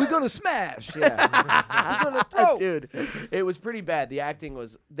 We're gonna smash. Yeah. We're gonna throw. dude, it was pretty bad. The acting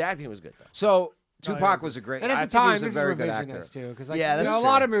was good though. So Tupac was a great. And at I the think he time, was a this very is good actor. revisionist too, because like, Yeah, that's a true.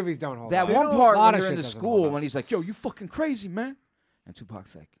 lot of movies don't hold That up. one A part lot when of they're in shit the doesn't school hold when up. he's like, "Yo, you fucking crazy, man," and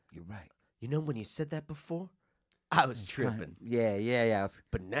Tupac's like, "You're right." You know when you said that before, I was tripping, Yeah.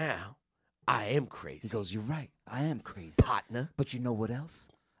 but now I am He crazy. goes, "You're right. I am crazy, partner. but you know what else?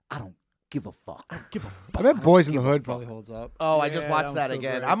 I don't give a fuck." I bet Boys in the Hood probably holds up. Oh, I just Yeah, watched that that was so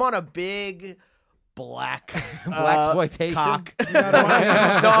again. great. I'm on a big black Blaxploitation? cock. Yeah,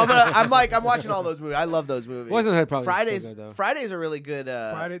 I don't wanna- I'm watching all those movies. I love those movies. Boys in the Hood probably Fridays. still good, though. Fridays are really good.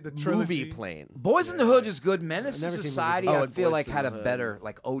 Friday, the movie trilogy. plane. Boys in the Hood is good. Menace to I've never seen Society, Movies. Oh, I and feel Boys like in had the a Hood. better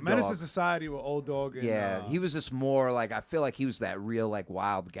like Old Menace Dog. to Society with Old Dog. And, Yeah, he was just more like I feel like he was that real like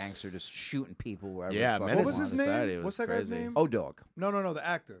wild gangster just shooting people wherever. Yeah, the fuck Menace he What was to his wanted. Society name? was What's that guy's crazy. name? Old Dog. No, the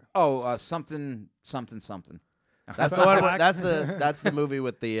actor. Oh, something. That's the one. That's the movie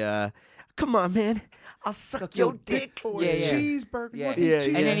with the. Come on, man. I'll suck your dick. Yeah, yeah. Cheeseburger. Yeah. Want these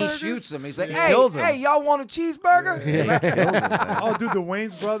Yeah, And then he cheeseburgers? shoots him. He's like, Yeah. "Hey, Kills him. hey, y'all want a cheeseburger?" Oh, dude, the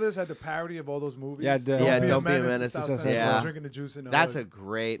Wayans brothers had the parody of all those movies. Yeah, Don't Be a Menace to to South Society. Central, Yeah. Drinking the juice in the That's a hood.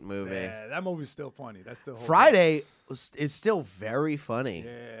 great movie. Yeah, that movie's still funny. That's still Friday is still very funny.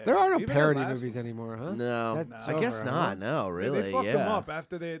 Yeah. There are no Even the parody last movies one. anymore, huh? No, That's I guess over, not. huh? No, Yeah, really. they fucked yeah. them up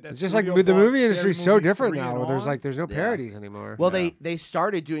after they. It's just like the movie industry is so different now. Where there's no Yeah. parodies anymore. Well, they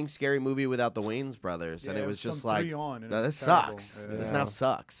started doing Scary Movie without the Wayans brothers, and Yeah, it it was was just from like, 3 on, and no, it this was terrible. sucks. Yeah. This now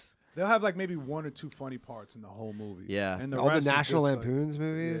sucks. They'll have like maybe 1 or 2 funny parts in the whole movie. Yeah. and all the rest is National just, like- Lampoons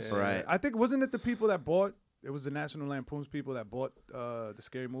movies. Yeah. Right. I think wasn't it the people that bought? It was the National Lampoon's people that bought the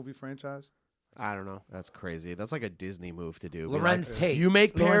Scary Movie franchise. I don't know. That's crazy. That's like a Disney move to do. Be Lorenz like, Tate. You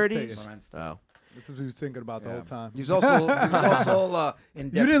make Lorenz parodies? Tate. Lorenz Tate. Oh. That's what he was thinking about the whole time. He was also in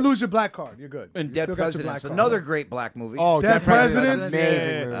You Dead, didn't lose your black card. You're good. in You Dead still got your black Presidents, card. another great black movie. Oh, Dead Dead Presidents. Presidents? Amazing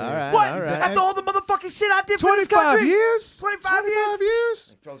Yeah. movie. All right. what? All right. After all the motherfucking shit I did for this 25 country? years. 25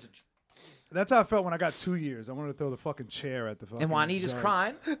 years. Throws a That's how I felt when I got 2 years. I wanted to throw the fucking chair at the fucking. And Juanita's judge.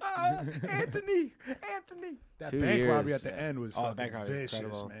 crying. Anthony. That 2 bank years. robbery at the end was Oh, fucking bank robbery was vicious,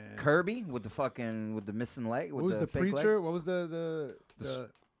 incredible. man. Kirby with the missing leg. With What was the fake leg. preacher? What was the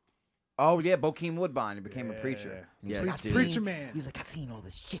Oh yeah, Bokeem Woodbine. He became a Yeah. preacher. Yes, He's like, dude. Preacher man. He's like, I seen all the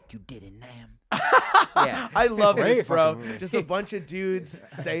shit you did in Nam. Yeah. I love this, Great bro. fucking movie. Just a bunch of dudes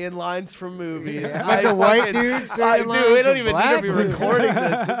saying lines from movies. A bunch of white dudes saying Dude, lines we don't from even need black to be dudes. recording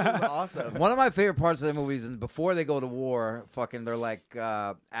this. This is awesome. One of my favorite parts of the movie is before they go to war, fucking they're like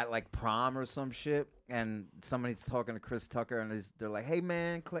at like prom or some shit, and somebody's talking to Chris Tucker, and they're like, "Hey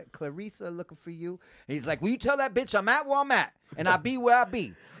man, Clarissa looking for you," and he's like, "Will you tell that bitch I'm at where I'm at, and I be where I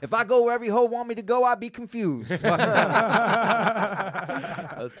be. If I go where every hoe want me to go, I be confused."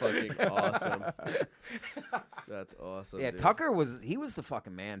 That's fucking awesome. That's awesome. Yeah, dude. Tucker was the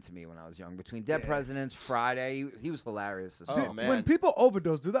fucking man to me when I was young. Between Dead Presidents, Friday, he was hilarious. Oh, Dude, man. when people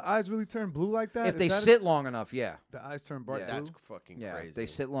overdose, do the eyes really turn blue like that? If Is they that sit long enough, yeah. the eyes turn bright Yeah. blue. That's fucking Yeah, crazy. they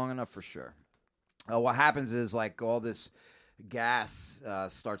sit long enough for sure. What happens is like all this, gas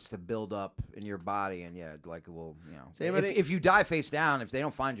starts to build up in your body, and like it will, Does anybody- if you die face down, if they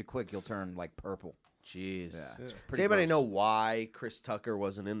don't find you quick, you'll turn like purple. Jeez. Yeah. Does anybody know why Chris Tucker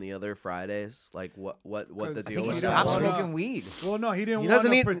wasn't in the other Fridays? Like what the 'Cause deal He was? stopped wanna- smoking weed. Well, no, he didn't He want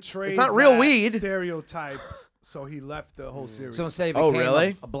doesn't to need- portray it's not real that weed. stereotype, so he left the whole series. So instead, he Oh, became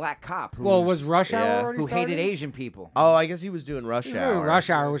really? a black cop who Well, was Rush Hour Yeah. already who hated started? Asian people. Oh, I guess he was doing Rush Hour. Rush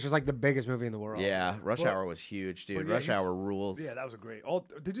Hour, which is like the biggest movie in the world. Yeah, Rush Well- Hour was huge, dude. well, yeah, Rush he's- Hour rules. Yeah, that was a great. Oh,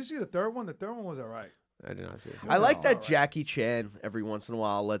 did you see the third one? The third one was alright. I did not see it. I like Oh, that alright. Jackie Chan every once in a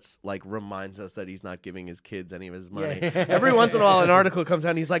while reminds us that he's not giving his kids any of his money. Yeah. Every once in a while, an article comes out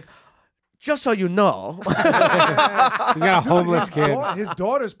and he's like, "Just so you know." He's got a homeless His kid. His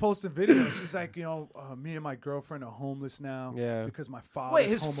daughter's posting videos. She's like, me and my girlfriend are homeless now. Yeah. Because my father. Wait,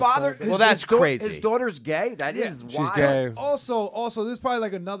 his father. Well, that's crazy. His daughter's gay. That Yeah. is She's She's wild. gay. Also, there's probably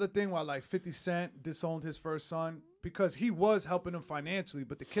like another thing why like 50 Cent disowned his first son because he was helping him financially,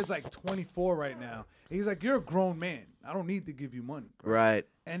 but the kid's like 24 right now. And he's like, "You're a grown man. I don't need to give you money." Right.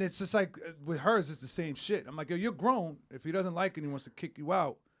 And it's just like with hers, it's the same shit. I'm like, "Yo, you're grown. If he doesn't like it and he wants to kick you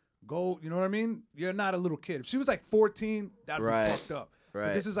out, go." You know what I mean? You're not a little kid. If she was like 14, that'd Right. be fucked up. Right.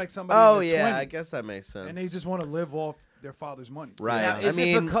 But this is like somebody. Oh in their yeah, 20s, I guess that makes sense. And they just want to live off their father's money. right. Now, I is it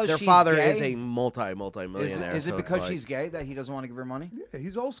mean, because their she's father gay? is a multi-millionaire. Is it so it's because like- she's gay that he doesn't want to give her money? Yeah,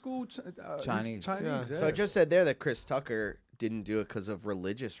 he's old school Chinese. He's Chinese. Yeah. So it just said there that Chris Tucker didn't do it because of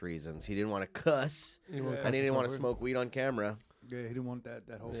religious reasons. He didn't want to cuss, He won't Yeah. cuss and he and didn't want to weed. smoke weed on camera. Yeah, he didn't want that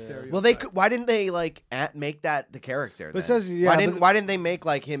whole stereotype. Well, why didn't they make that the character? But it then? says- yeah, why didn't they make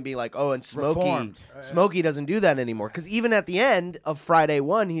like him be like, oh, and Reformed. Smokey doesn't do that anymore? Because even at the end of Friday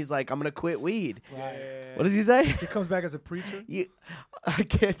 1, he's like, I'm gonna quit weed. Yeah. What does he say? He comes back as a preacher. I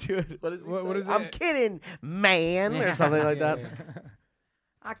can't do it. What is he What say? is I'm it? kidding, man, or something like that.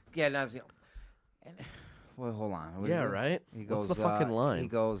 That's well, hold on. Yeah, right. He goes, What's the fucking line? He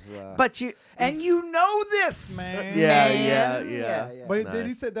goes, But you and you know this, man. Yeah. But did he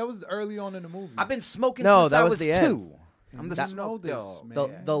Nice. say that was early on in the movie? I've been smoking No, since that I was was the end. 2. I'm the You smoke know this,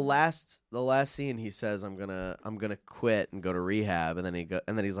 dog. man. the last scene, he says, I'm gonna quit and go to rehab, and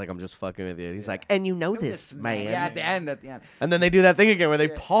then he's like, I'm just fucking with you. And he's like, and you know this, man. Yeah, at the end. And then they do that thing again where they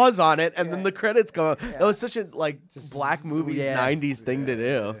pause on it, and then the credits go. That was such a black movies Yeah. 90s thing to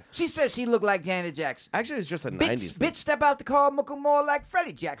do. She says she looked like Janet Jackson. Actually, it's just a 90s thing. Bitch, step out the car, look more like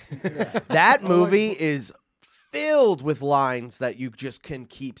Freddie Jackson. That movie is filled with lines that you just can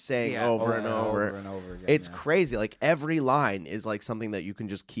keep saying over and over. and over again. It's yeah. crazy. Like every line is like something that you can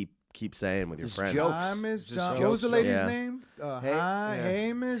just keep saying with your Just friends. jokes. Hi, Miss Just Johnson. jokes. What was the lady's Yeah. name? Hey, Hi, yeah.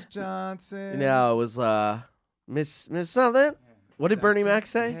 hey, Miss Johnson. No, it was Miss something. What did Bernie Mac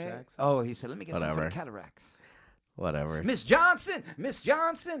say? Jackson. Oh, he said, let me get some for Whatever. the cataracts. Whatever. Miss Johnson! Miss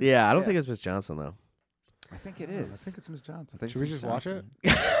Johnson! Yeah, I don't think it's Miss Johnson though. I think it I is. think it's Miss Johnson. Should we just watch it?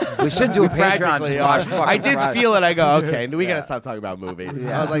 We should do a Patreon. Practically Just watch are. fucking I did Friday. feel it. I go, okay, we Yeah. gotta stop talking about movies.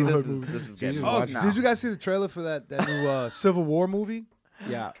 Yeah. I was like, this is getting. Oh, now. did you guys see the trailer for that new Civil War movie?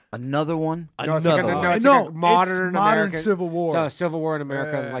 Yeah. Another one? No, it's like a, Another no, one. it's No, like a modern it's modern American Civil War. So Civil War in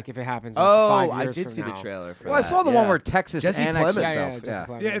America, Yeah. like if it happens in Oh, 5 I years did from see the now. trailer for Well, I that. saw the one where Texas Jesse annexed Plemons. itself. Jesse Yeah.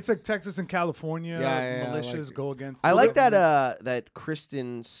 Plemons. Yeah, it's like Texas and California Yeah, militias like- go against. I like them. that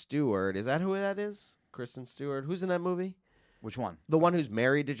Kristen Stewart. Is that who that is? Kristen Stewart. Who's in that movie? Which one? The one who's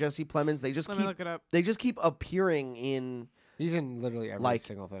married to Jesse Plemons. They just Let me keep look it up. appearing in He's in literally every Like-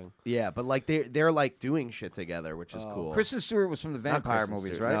 single thing. but like they're like doing shit together, which is cool. Kristen Stewart was from the Not vampire Kristen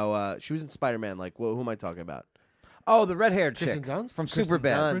movies, Stewart. right? No, she was in Spider-Man. Like, who am I talking about? Oh, the red-haired Kristen chick Dunst? from Kristen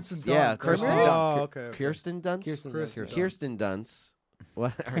Superbad. Dunst. Kristen Yeah, Dunst. Kirsten Oh, Dunst. okay. Kirsten Dunst. Kirsten Dunst. Kirsten Dunst.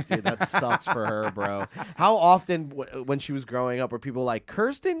 Whatever, dude. That sucks for her, bro. How often when she was growing up were people like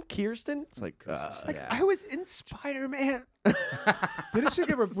Kirsten? It's like, I was in Spider-Man. Didn't she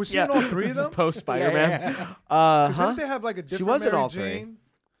give her? Was she yeah, in all three this of is them? post Spider-Man. Yeah. 'Cause Huh? Didn't they have like a different was in Mary all three. Jane?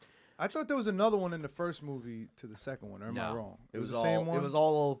 I thought there was another one in the first movie to the second one. Or am I wrong? It was the all. same one. It was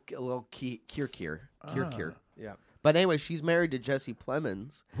all a little Kier. Yeah. But anyway, she's married to Jesse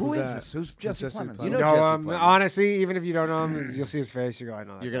Plemons. Who Who's is that? this? Who's Jesse Jesse Plemons? Plemons? You know No, Jesse Plemons. honestly, even if you don't know him, you'll see his face. You go, I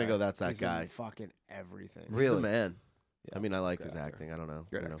know that You're gonna guy. go, that's that He's in guy. fucking everything. He's Really? the man. Yeah. I mean, I like Good his actor. acting. I don't know.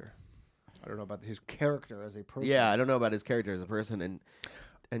 Good you know. actor. I don't know about his character as a person. Yeah, I don't know about his character as a person, and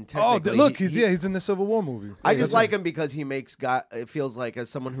Oh, technically, look, he's in the Civil War movie. I Yeah, just that's like him because he makes God. It feels like as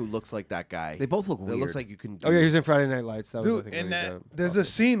someone who looks like that guy. They both look It weird. looks like you can. Do Oh yeah, he was in Friday Night Lights. That was I Dude, think, and where that, he, there's a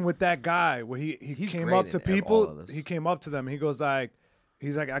scene with that guy where he He's came great up to in all people. of this. He came up to them. He goes like,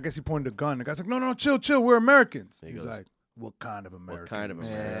 I guess he pointed a gun. The guy's like, no, chill, we're Americans. He He's goes, like, what kind of Americans? kind of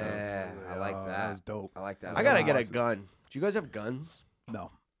Yeah, I like that. That was dope. I like that. I gotta Wow. get a gun. Do you guys have guns?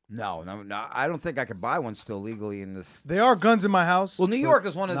 No, No. I don't think I could buy one still legally in this. There are guns in my house. Well, New but York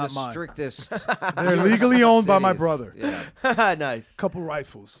is one of not the mine. strictest. They're legally owned by my cities. brother. Yeah. Nice. Couple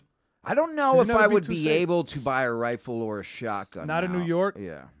rifles. I don't know You'd if never I be would too be safe. able to buy a rifle or a shotgun. Not in now. New York?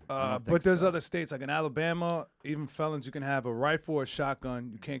 Yeah. I don't But think there's so. other states like in Alabama, even felons, you can have a rifle or a shotgun.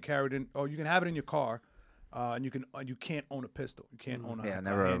 You can't carry it in, or you can have it in your car, and you can't own a pistol. You can't own a Yeah,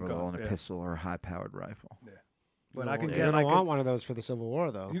 never ever handgun. own a Yeah. pissle or a high-powered rifle. But I can You're get gonna like want one of those for the Civil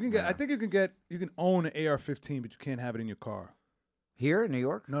War, though. you can get. I think you can own an AR-15, but you can't have it in your car. Here in New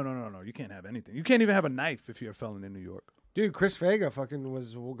York? No. You can't have anything. You can't even have a knife if you're a felon in New York. Dude, Chris Vega fucking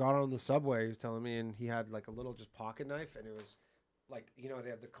got on the subway. He was telling me, and he had like a little just pocket knife, and it was like, you know, they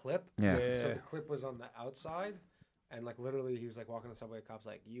have the clip. Yeah. So the clip was on the outside, and like literally, he was like walking the subway. The cops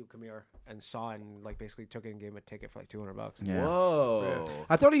like, "You come here," and saw it, and like basically took it and gave him a ticket for like $200. Yeah. Whoa.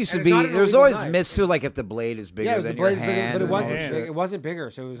 I thought it used to And be. it's not an There's illegal always knife. myths too, like if the blade is bigger Yeah, it was than the your blade's bigger, hand. but it and wasn't. all Yeah. that Big, shit. it wasn't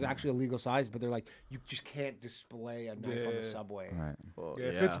bigger, so it was actually a legal size. But they're like, you just can't display a knife on the Yeah. subway. Right. Well, Yeah,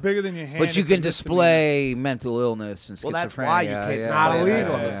 if it's bigger than your hand, But you it's a can misdemeanor. display mental illness and schizophrenia. Well, that's why you can't yeah, display Not a knife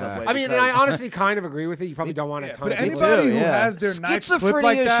illegal. on the Yeah. subway. I mean, and because- I honestly kind of agree with it. You probably don't want a Yeah, ton but of people. anybody who yeah. has their knife clipped Schizophrenia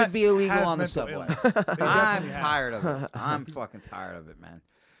like that should be illegal has on the mental subway. illness. They I'm definitely have. tired of it. I'm fucking tired of it, man.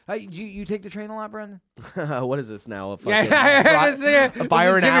 Hey, you take the train a lot, Brendan? what is this now? A fucking Yeah, a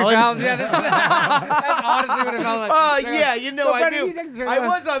Byron Allen? Yeah, that's honestly what it felt like. Oh yeah, you know So, I Brendan, do. you take the train I a lot.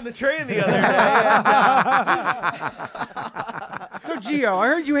 was on the train the other day. So, Gio, I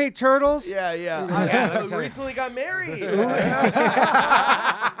heard you hate turtles. Yeah. Yeah. I recently got married.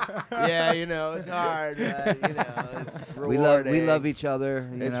 Yeah, you know it's hard. You know it's rewarding. We love each other.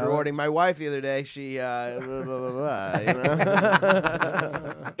 you It's know? rewarding. My wife the other day, she blah, blah, blah, blah, you know?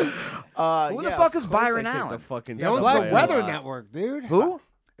 Who the yeah, fuck of is course Byron I take Allen? The fucking He owns subway the a Weather lot. Network, dude. Who?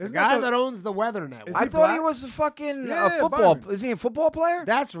 The Isn't guy that that owns the Weather Network. Is I he thought he black? was a fucking Yeah, football. Byron. Is he a football player?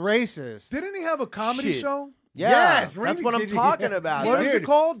 That's racist. Didn't he have a comedy Shit. show? Yeah, Yes, what do that's you what mean, I'm did he- talking about. What is Dude. it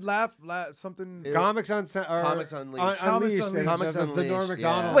called? Laugh something. Comics Comics Unleashed. Unleashed. Comics and Unleashed. that's the Norm Unleashed,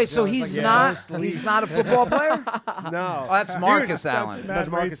 Macdonald. yeah. Wait, so show. It's he's like, not yeah, he's not a football player? No. Oh, that's Marcus Allen. mad That's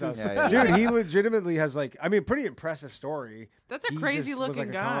Marcus racist. Allen. Yeah, yeah. Dude, he legitimately has like, I mean, pretty impressive story. That's a He crazy just was looking like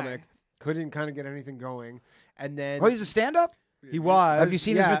a guy. comic, couldn't kind of get anything going, and then Oh, he's a stand-up? he was. Have you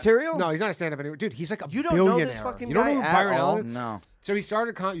seen his material? No, he's not a stand-up anymore. Dude, he's like a You don't know billionaire. this fucking you don't guy know who at Byron all? Allen is? No. So he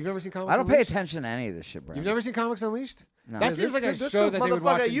started. You've never seen Comics I don't pay Unleashed? attention to any of this shit, bro. You've never seen Comics Unleashed? No. That seems like a This show that they would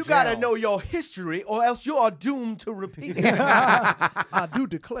watch motherfucker, in you jail. gotta know your history, or else you are doomed to repeat it. I do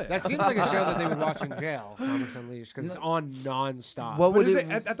declare. That seems like a show that they would watch in jail, Comics Unleashed, because it's on nonstop. What What would is it?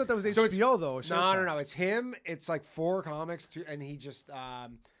 it? I thought that was So it's- HBO though. or No, Showtime. no. It's him. It's like 4 comics, and he just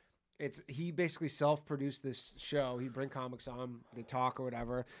he basically self-produced this show. He'd bring comics on, they talk or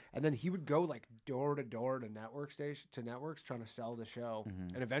whatever, and then he would go like door to door to networks trying to sell the show,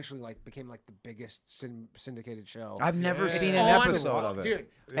 and eventually like became like the biggest syndicated show. I've never Yeah. seen It's an on- episode of it. dude.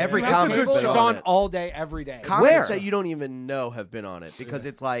 Every That's a comic's good been show. It's on on it. all day, every day. Comics Where? that you don't even know have been on it because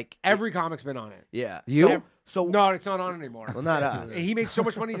it's like Every comic's been on it. yeah. You? So No, it's not on anymore. well, not us. He made so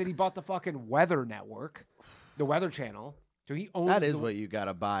much money that he bought the fucking Weather Network, the Weather Channel. So he owns That is the, what you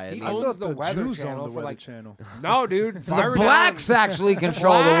gotta buy. I He mean, I owns thought the the Weather Jews Channel owned the for Weather like Channel. No, dude. The blacks actually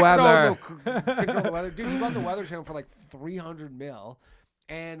control the weather. Control the weather. Dude, he bought the Weather Channel for like $300 million,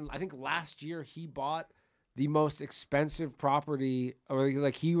 and I think last year he bought the most expensive property, or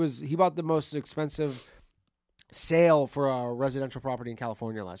like he bought the most expensive sale for a residential property in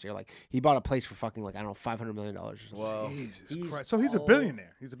California last year. Like he bought a place for fucking like I don't know $500 million or something. Whoa. Jesus He's Christ. So he's a all-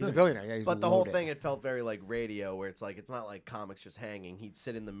 billionaire. He's a He's a billionaire. billionaire. Yeah, he's But the whole loaded. thing, it felt very like radio, where it's like it's not like comics just hanging. He'd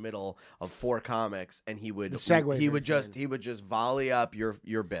sit in the middle of 4 comics, and he would The segues he are would just insane. he would just volley up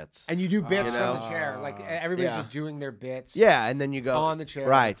your bits. And you do bits You from know? the chair. Like everybody's Yeah. just doing their bits. Yeah, and then you go On the chair.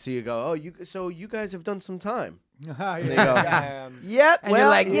 right? So you go, so you guys have done some time. Yeah. And they go, Yeah, yep. And well, you're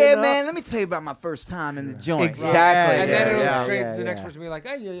like, you yeah, know." man, let me tell you about my first time in the joint. Exactly. And then it'll yeah. straight, Yeah, the next yeah. person will be like,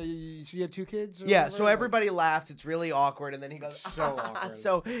 "Hey, you had 2 kids?" Or Yeah, whatever? so everybody laughs. It's really awkward, and then he goes, So awkward.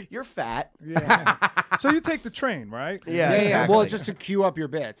 so you're fat. Yeah. So you take the train, right? Yeah, Yeah. exactly. Well, it's just to queue up your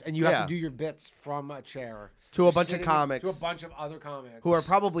bits, and you have Yeah. to do your bits from a chair To a You're bunch of sitting comics. to a bunch of other comics who are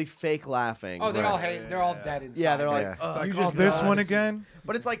probably fake laughing. Oh, they're Right. all they're all dead inside. Yeah, they're like, Yeah. "Ugh." Like, You oh, just this got one to- again?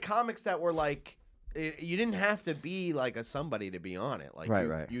 But it's like comics that were like, you didn't have to be like a somebody to be on it. Like, Right,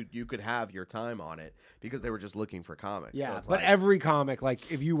 you, right. You could have your time on it because they were just looking for comics. Yeah, so it's but like, every comic, like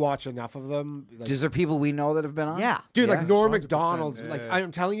if you watch enough of them, like, Is there people we know that have been on? yeah, dude, Yeah, like Norm 100%, Macdonald's, yeah. like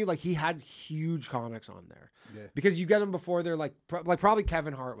I'm telling you, like he had huge comics on there. Yeah. Because you get them before they're like, like probably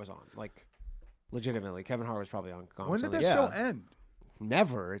Kevin Hart was on, like legitimately, Kevin Hart was probably on. Comics When did that Yeah. show end?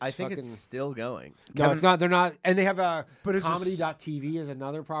 Never. It's I think fucking, it's still going. no, it's not. They're not. And they have a But it's just- comedy.tv is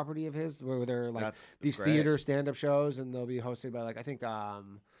another property of his where they're like That's these great. theater stand-up shows, and they'll be hosted by like I think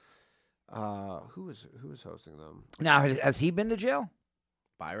who is hosting them? Now, has he been to jail?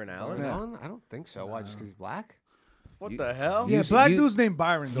 Byron Byron Allen? Allen? I don't think so. Why? Just because he's black? What the hell? Yeah, You- black you- dude's named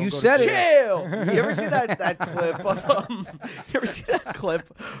Byron. Don't you go to said it. jail. Chill. You ever see that clip of you ever see that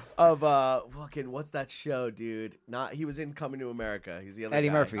clip of fucking what's that show, dude? Not he was in Coming to America. He's the other Eddie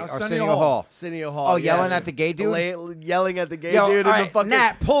guy. Murphy, Arsenio Arsenio Hall. Hall. Arsenio Hall. Oh, yeah. yelling at the gay dude? Yelling at the gay Yo, dude all in right, the fucking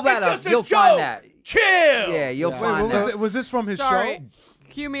Nat, pull that It's up. just a You'll joke. find that. Chill. Yeah, you'll Yeah. find Wait, that. was this from his Sorry. show?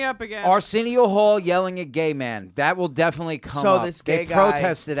 Cue me up again. Arsenio Hall yelling at gay man. That will definitely come So up. this gay they guy-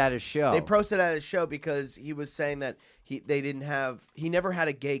 protested at his show. They posted at his show because he was saying that he never had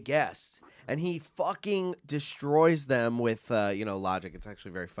a gay guest, and he fucking destroys them with logic. It's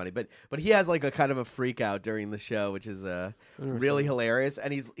actually very funny, but he has like a kind of a freak out during the show, which is really hilarious.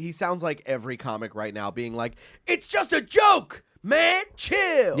 And he sounds like every comic right now, being like, "It's just a joke, man,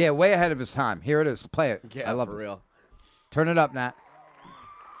 chill." Yeah, way ahead of his time. Here it is. Play it. Yeah, I love for it. real. Turn it up, Nat.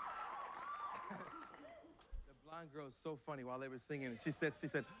 The blonde girl was so funny while they were singing. And she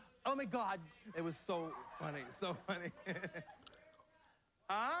said, "Oh my God, it was so funny, so funny."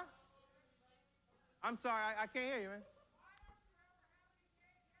 Huh? I'm sorry, I can't hear you, man.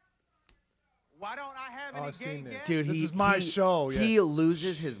 Why don't I have any I've gay seen this. guests? Dude, This he, is my he- show, yeah. He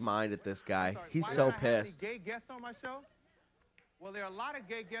loses his mind at this guy. Sorry, He's why so don't I have any pissed. gay guests on my show? Well, there are a lot of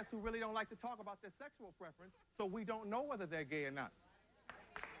gay guests who really don't like to talk about their sexual preference, so we don't know whether they're gay or not.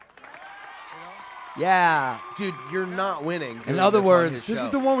 Yeah, dude, you're not winning. doing other this on words, his This show. is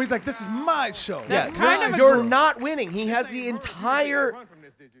the one where he's like, "This is my show." Yeah, That's kind of a you're gr- not winning. He has the entire. Run from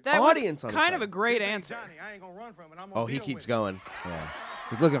this, did you? that audience on was his kind of side. a great This ain't answer. Johnny. I ain't gonna run from it. I'm gonna Oh, he deal keeps with it. going. Yeah.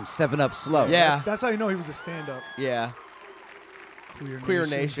 Look at him stepping up slow. Yeah, That's how you know he was a stand-up. yeah. Queer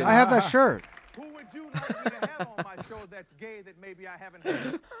Nation. I have that shirt. Who would you like me to have on my show that's gay that maybe I haven't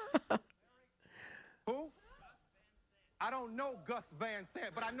had? Who? I don't know Gus Van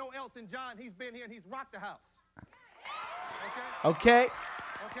Sant, but I know Elton John. He's been here and he's rocked the house. Okay.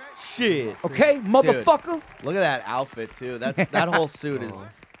 Okay? Shit. Okay, motherfucker. Look at that outfit too. That whole suit is.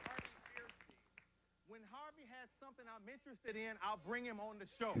 When Harvey has something I'm interested in, I'll bring him on the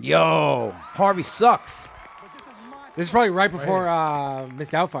show. Yo, Harvey sucks. But this is my This is probably right before Miss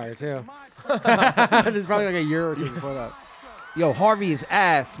Doubtfire too. This is probably like a year or two before that. Yo, Harvey is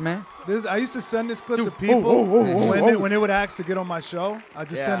ass, man. I used to send this clip to people when they would ask to get on my show. I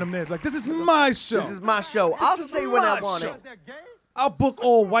just Yeah. send them there. Like, this is my show. This is my show. I'll This is say when I my want show. it. They're gay? I'll book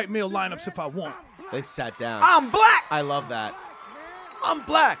all white male lineups if I want. They sat down. I'm black. I love that. I'm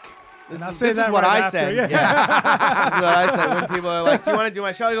black. This And I is, say this that is what right I after, said. yeah. This is what I said when people are like, "Do you want to do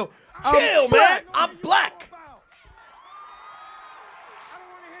my show?" I go, "Chill, man. I'm black." I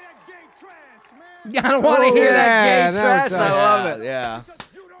don't want to hear that gay trash, man. I don't want to hear yeah, that gay no, trash. it's I love it. Yeah.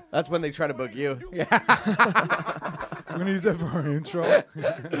 That's when they try to book you. I'm going to use that for our intro.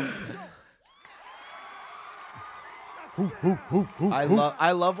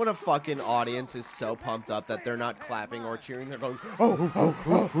 I love when a fucking audience is so pumped up that they're not clapping or cheering. They're going,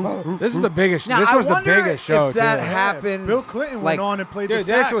 "Oh, This is the biggest. Now, this I was the wonder biggest show if that too. happened. Bill Clinton like, went on and played Dude, the this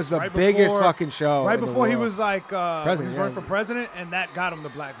sax was the right biggest before- fucking show Right in the before he world. was like, he President, was running yeah. for president, and that got him the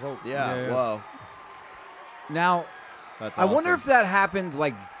black vote. yeah, Yeah. whoa." Now, That's I wonder awesome. if that happened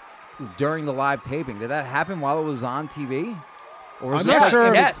like during the live taping. Did that happen while it was on TV? Or was I'm it not like-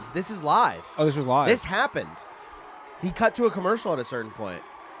 sure. Yes, this is live. Oh, this was live. This happened. He cut to a commercial at a certain point.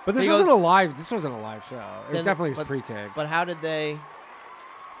 but this he wasn't goes- a live. This wasn't a live show. It Then- definitely was but- pre-taped. But how did they?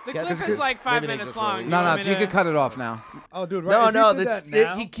 The Yeah, clip this is is- like 5 maybe they minutes just long. released No, no, want me you to- could cut it off now. Oh, dude, right? No, if no, you did that's that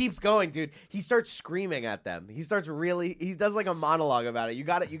now, he keeps going, dude. He starts screaming at them. He starts really. He does like a monologue about it. You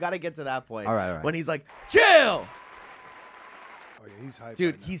got to get to that point. All right. When he's like, "Chill, Oh, yeah, he's hyped.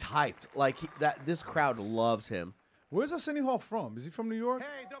 dude." right now. He's hyped. Like that. This crowd loves him. Where's Arsenio Hall from? Is he from New York?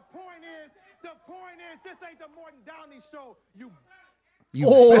 Hey, the point is, this ain't the Morton Downey show. You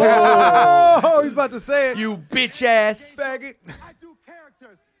Oh, he's about to say it. You bitch ass. faggot. I do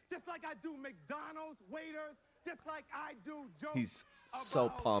characters, just like I do McDonald's waiters, just like I do jokes. He's so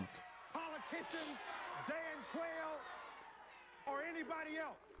about pumped. Politicians, Dan Quayle, or anybody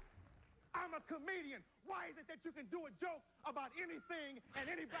else. I'm a comedian. Why is it that you can do a joke about anything and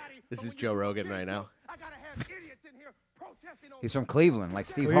anybody? This but is when Joe you do a Rogan big right now. joke, I gotta have idiots in here protesting. He's from Cleveland, like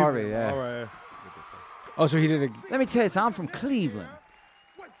Steve Harvey. Yeah. All right. Oh, so he did a. Let me tell you, I'm from Cleveland.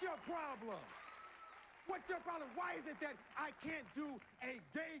 What's your problem? What's your problem? Why is it that I can't do a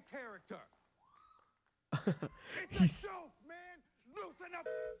gay character? It's He's- a joke, man. Loosen up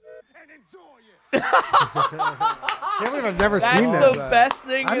and enjoy it. can't believe I've never That's seen the that. best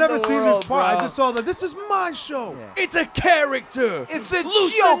thing I in never the seen world, this part. bro. I just saw that this is my show. It's a character. It's a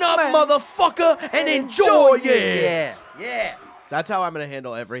Loosen joke, up, man. motherfucker, and enjoy it. Yeah, yeah. That's how I'm gonna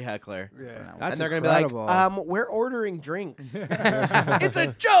handle every heckler. Yeah. That's and they're incredible. gonna be like, we're ordering drinks. It's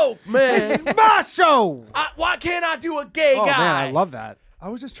a joke, man. This is my show. Why can't I do a gay Oh guy? man, I love that. I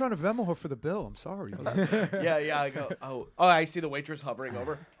was just trying to Venmo her for the bill. I'm sorry. Yeah. I go. Oh, I see the waitress hovering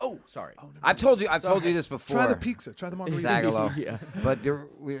over. Oh, sorry. I've told you this before. Try the pizza. Try the margarita. Sagalow. Yeah. But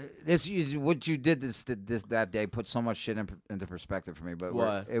what you did that day put so much shit into perspective for me. But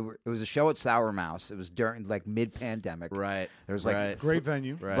What? it was a show at Sour Mouse. It was during like mid-pandemic. Right. There was like Right. Great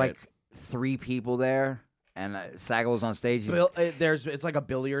venue. Right. like 3 people there, and Sagalow was on stage. He's- It's like a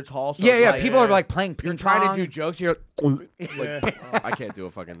billiards hall. So yeah, it's yeah. like, People are like playing ping You're trying pong. to do jokes. You're like, I can't do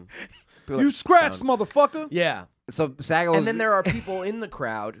a fucking. You scratched, motherfucker. Yeah. So Sagalow. And then there are people in the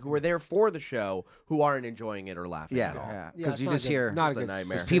crowd who are there for the show who aren't enjoying it or laughing at all. yeah, Yeah, because it's you not just good. hear Not a It's a good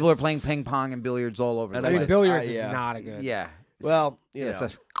nightmare. people are playing ping pong and billiards all over And the I I mean, place. billiards yeah. is not a good. Yeah. Well, you Yeah, know, so-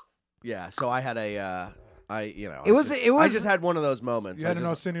 yeah. So I had a, It I just had one of those moments. You had I an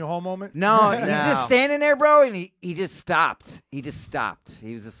just, Arsenio Hall moment? No, he's No. just standing there, bro, and he just stopped. He just stopped.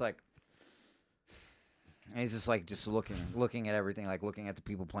 He was just like, and he's just like looking at everything, like looking at the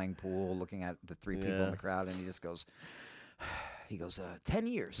people playing pool, looking at the 3 people Yeah. in the crowd, and he just goes, 10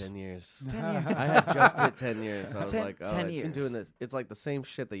 years. 10 years. 10 years. I had just hit 10 years. I was 10 like, oh, 10 I've been years. doing this. It's like the same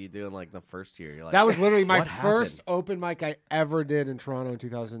shit that you do in like the first year. You're like, That was literally my what first happened? open mic I ever did in Toronto in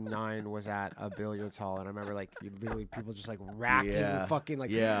 2009 was at a billiards hall. And I remember like you literally people just like racking Yeah. fucking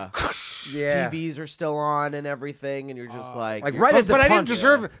like Yeah. Yeah. TVs are still on and everything, and you're just like Like, you're- right But, at the but I didn't punch.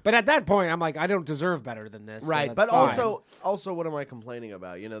 deserve it. But at that point, I'm like, I don't deserve better than this. so right. that's But fine. also, what am I complaining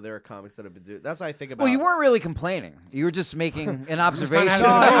about? You know, there are comics that have been doing. That's what I think about. Well, you weren't really complaining. You were just making an observation. You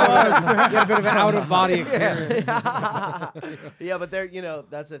had a bit of an out of body experience. Yeah, but there, you know,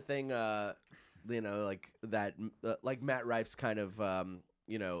 that's a thing. You know, like that, like Matt Rife's kind of,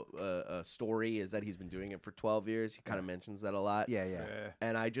 story is that he's been doing it for 12 years. He kind of mentions that a lot. Yeah, yeah. Yeah.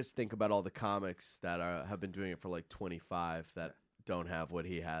 And I just think about all the comics that have been doing it for like 25 that don't have what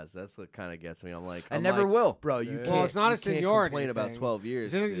he has. That's what kind of gets me. I'm like, never will. bro. You Yeah. can't. Well, it's not you a can't seniority complain about thing. 12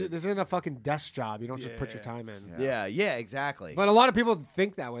 years. This isn't, dude. this isn't a fucking desk job. You don't just put your Yeah. time in. Yeah, exactly. But a lot of people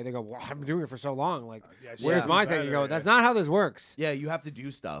think that way. They go, well, I've been doing it for so long. Like, Yeah, where's shit, my better, thing? You go, yeah. that's not how this works. yeah, you have to do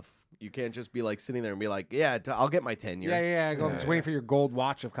stuff. You can't just be like sitting there and be like, yeah, I'll get my tenure. Yeah. Go, just waiting for your gold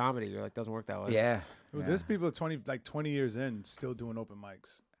watch of comedy. You're like, doesn't work that way. Yeah. Well, there's people 20 years in still doing open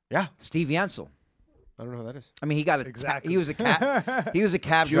mics. Yeah. Steve Yensel. I don't know who that is. I mean, he got a Exactly. he was a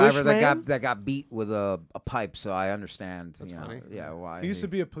cab Jewish driver man? that got beat with a pipe. So I understand. That's you know, funny. Yeah, why He used to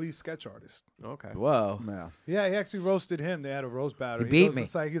be a police sketch artist. Okay. Whoa. Yeah. Yeah, he actually roasted him. They had a roast battle. He beat goes me.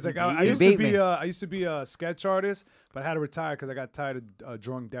 to He's like, He I beat used to me. be I used to be a sketch artist, but I had to retire because I got tired of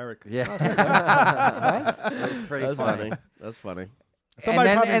drawing Derek. Yeah. That's pretty That's funny. funny. That's funny.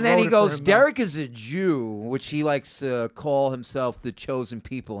 Somebody probably And then wrote he it for goes, him, though. Derek is a Jew, which he likes to call himself the chosen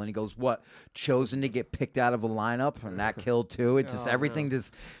people. And he goes, what? Chosen to get picked out of a lineup? And that killed too. It's just everything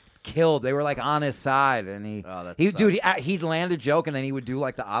just killed. They were like on his side. And Oh, that he'd land a joke and then he would do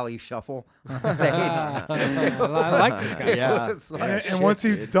like the Ali shuffle on stage. I like this guy. Yeah. It's like- And once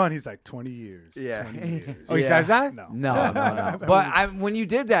he's done, he's like 20 years. Yeah. 20 years. Oh, he says that? No. No. But when you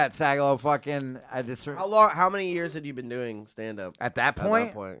did that, Sagalow, fucking, I just How many years had you been doing stand up? at that At point,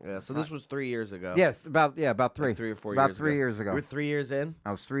 that point, yeah. So this was 3 years ago. yes, about 3, Like 3 or 4 about years. 3 years ago. We're 3 years in. I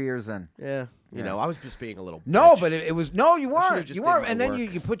was 3 years in. Yeah. You Yeah. know, I was just being a little. No, bitch. but it was no, you should've weren't. just You did weren't. my And then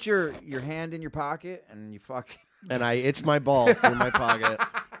work. you put your hand in your pocket and you fucking. and I itched my balls through my pocket.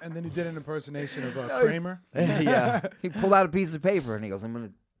 And then he did an impersonation of Kramer. Yeah. He pulled out a piece of paper and he goes, "I'm gonna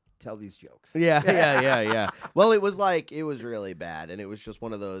tell these jokes." Yeah. Well, it was really bad, and it was just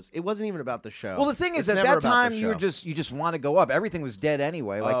one of those. It wasn't even about the show. Well, the thing is, It's at never that about time, the you show. just want to go up. Everything was dead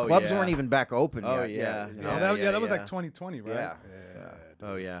anyway. Like Oh, clubs yeah. weren't even back open Oh, yet. yeah. you Oh, know? that was yeah. like 2020, right? Yeah.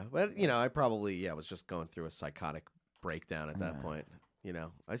 Oh yeah, but you know, I probably was just going through a psychotic breakdown at that point. You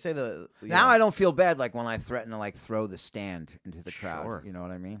know, I say Now I don't feel bad like when I threaten to like throw the stand into the crowd. Sure. You know what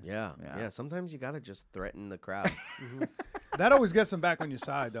I mean? Yeah. Sometimes you gotta just threaten the crowd. That always gets them back on your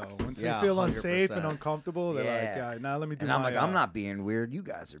side, though. Once Yeah, they feel unsafe 100%. and uncomfortable, they're like, Yeah. "All right, now let me do And my I'm like, I'm not being weird. You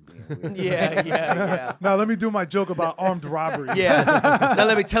guys are being weird. yeah. Now let me do my joke about armed robbery. Yeah. Now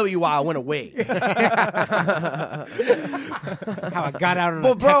let me tell you why I went away. How I got out on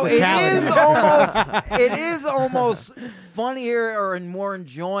Well, a bro, technicality. it is almost funnier or more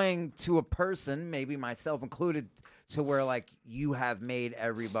enjoying to a person, maybe myself included, to where like you have made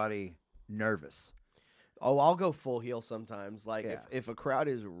everybody nervous. Oh, I'll go full heel sometimes. Like Yeah. if a crowd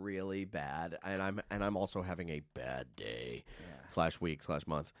is really bad, and I'm also having a bad day /week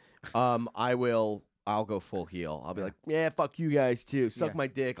 /month, I'll go full heel. I'll be like, yeah, fuck you guys too. Suck my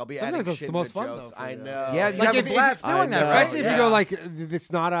dick. I'll be Sometimes adding that's shit the most into fun, jokes. though, for I you. know. Yeah, you Like, have if- a if- blast I doing that, know. right? Especially if you go like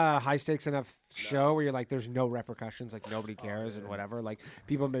it's not a high stakes enough show where you're like there's no repercussions, like nobody cares and whatever. Like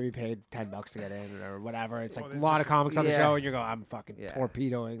people maybe paid $10 to get in or whatever. It's like a lot of comics on the show and you go, I'm fucking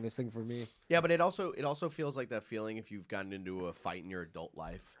torpedoing this thing for me. Yeah, but it also feels like that feeling if you've gotten into a fight in your adult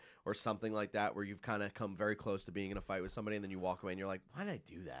life or something like that, where you've kind of come very close to being in a fight with somebody, and then you walk away and you're like, why did I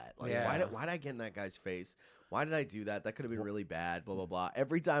do that? Like, why did I get in that guy's face? Why did I do that? That could have been really bad. Blah blah blah.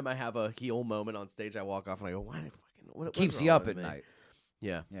 Every time I have a heel moment on stage, I walk off and I go, why did I fucking what Keeps what's you wrong up with at me? night.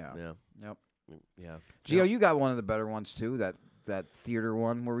 Yeah, Yeah. yeah, Yep. yeah. Gio, you got one of the better ones too. That theater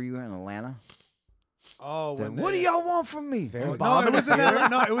one. Where were you in Atlanta? Oh, What do y'all want from me? No, it was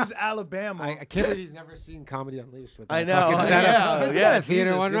no, it was Alabama. I can't believe he's never seen Comedy Unleashed with that I know. fucking setup. Yeah, theater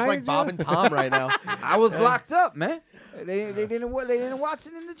Jesus, one, it's right, like Bob Joe? and Tom right now. I was locked up, man. They didn't watch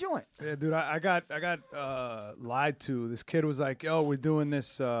it in the joint. Yeah, dude, I got lied to. This kid was like, "Yo, we're doing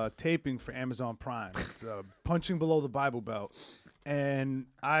this taping for Amazon Prime. It's Punching Below the Bible Belt." And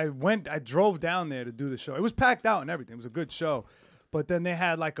I drove down there to do the show. It was packed out and everything. It was a good show. But then they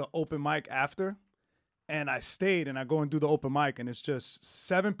had like an open mic after. And I stayed and I go and do the open mic. And it's just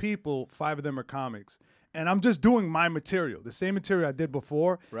 7 people, 5 of them are comics. And I'm just doing my material, the same material I did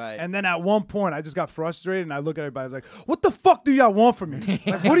before. Right. And then at one point, I just got frustrated and I look at everybody. I was like, what the fuck do y'all want from me?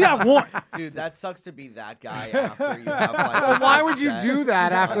 Like, what do y'all want? Dude, that sucks to be that guy after you have like. Well, why would you set. do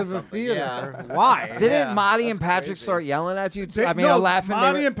that after the theater? Yeah. Why? Didn't Marty that's and Patrick crazy. start yelling at you? No, laughing.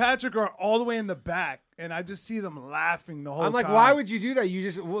 Monty and Patrick are all the way in the back. And I just see them laughing the whole time. I'm like, why would you do that? You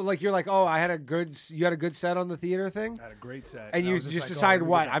just like you're like, oh, you had a good set on the theater thing, I had a great set. and I you was just like, decide let me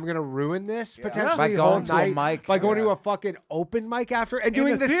what get- I'm gonna ruin this potentially By the going whole to a night mic. by going to Yeah. a fucking open mic after and In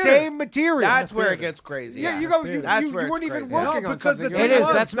doing the the theater. same material. That's where it gets crazy. yeah. You go. That's You where weren't it's even crazy. working No, on because something. the It thing is.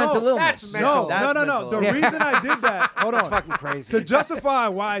 was- That's mental no, illness. That's mental. That's No. mental The illness. reason I did that, hold That's on, fucking crazy. to justify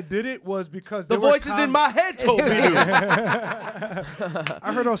why I did it was because The there were voices in my head told me to.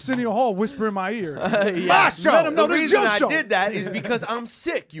 I heard Arsenio Hall whisper in my ear. Yeah. Let him know The this is reason your I show. did that is because I'm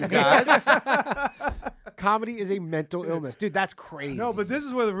sick, you guys. Comedy is a mental illness, dude. That's crazy. No, but this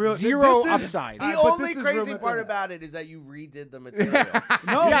is where the real Zero this is- upside. The All right, but only this is crazy real part mental. about it is that you redid the material.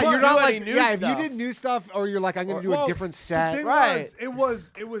 No, yeah, but- you're not do any like new if you stuff. did new stuff or you're like I'm gonna do a Well, different the set. thing Right.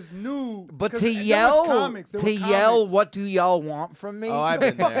 was, it was new. But because to there was yell, comics, there were yell, comics. what do y'all want from me? Oh, I've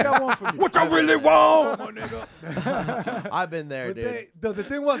been Fuck there. y'all want from me? What y'all really want? Come on, nigga. I've been there, But dude. the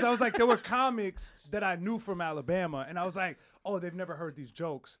thing was, I was like, there were comics that I knew from Alabama, and I was like, oh, they've never heard these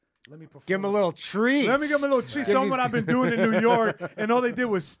jokes. Let me perform. Give him a little treat. Let me give them a little treat. Someone I've been doing in New York, and all they did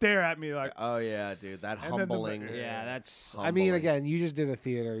was stare at me like, Oh yeah, dude, that then the- humbling. Yeah, that's. I Humbling. mean, again, you just did a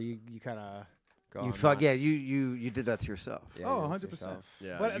theater. You kind of go. You on fuck yeah. nuts. You did that to yourself. Yeah, oh, you did it 100%. yourself.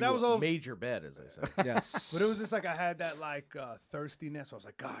 Yeah, But you that was all- made your bed, as they say. Yes, but it was just like I had that like thirstiness. I was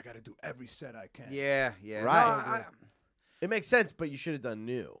like, God, I got to do every set I can. Yeah. Right. It makes sense, but you should have done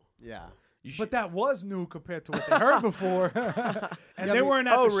new. yeah. You should, But that was new compared to what they heard before, and they weren't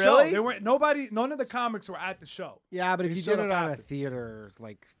at oh, the really? show. They weren't. None of the comics were at the show. Yeah, but if He you showed did it up on a after. theater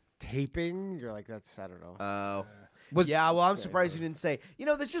like taping, you're like, that's I don't know. oh. Was- Yeah, well, I'm surprised you didn't say,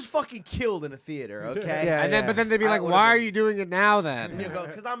 this just fucking killed in a theater, okay? Yeah. and then, but then they'd be I like, would've why are been- you doing it now And then? you go,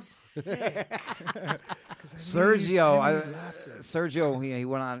 because I'm sick. Sergio, he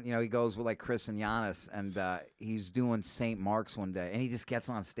went on. He goes with like Chris and Giannis, and he's doing St. Mark's one day, and he just gets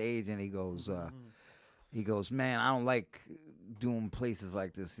on stage and he goes, man, I don't like doing places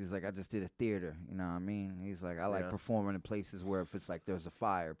like this. He's like, I just did a theater, you know what I mean? He's like, I like Yeah. performing in places where if it's like there's a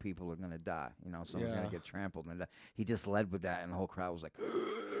fire, people are gonna die, someone's Yeah. gonna get trampled, and he just led with that, and the whole crowd was like,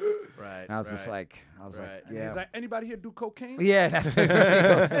 Right. and I was just like, Right. And yeah, he's like, anybody here do cocaine? yeah, that's it. He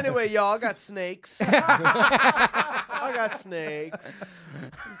goes, Anyway, y'all, I got snakes. I got snakes. Let me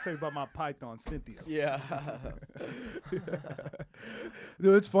tell you about my python, Cynthia. Yeah.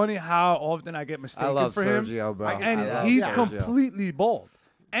 Dude, it's funny how often I get mistaken I love for him. Sergio, bro. I can see And that. he's Yeah. completely bald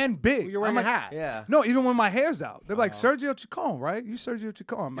and big. You're wearing I'm a like, hat. Yeah. No, even when my hair's out, they're like Sergio Chacon, right? You Sergio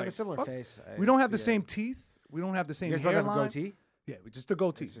Chacon. I'm You have like, a similar fuck. face. I We don't have see the it. same teeth. We don't have the same You guys both have a hairline. goatee. Yeah, we just a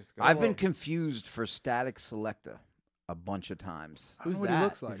goatee. It's just I've been confused for Static Selecta a bunch of times. I don't know Who's what that? he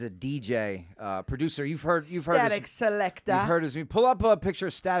looks like. He's a DJ, producer. You've heard Static his, Selector. You've heard his. Pull up a picture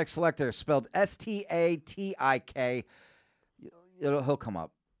of Static Selector, spelled Statik. He'll come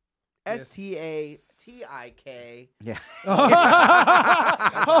up. STATIK. Yeah.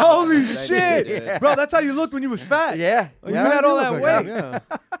 Holy That's shit, dude. bro! That's how you looked when you was fat. Yeah. You had all that weight, Yeah.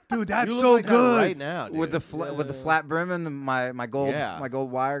 dude. That's You look so like that good. right now, dude. With the flat brim and my gold Yeah. my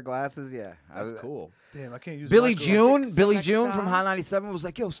gold wire glasses. Yeah. That's cool. Damn, I can't use Billy my June. Billy next June time. from Hot 97 was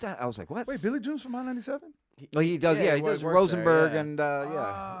like, "Yo, Stat." I was like, "What?" Wait, Billy June's from Hot 97? Oh, he does. Yeah, Yeah, he he does works Rosenberg there, yeah. and He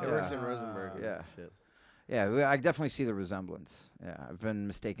yeah. works in Rosenberg. and Yeah. Shit. Yeah, I definitely see the resemblance. Yeah, I've been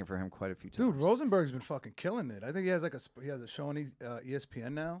mistaken for him quite a few times. Dude, Rosenberg's been fucking killing it. I think he has like he has a show on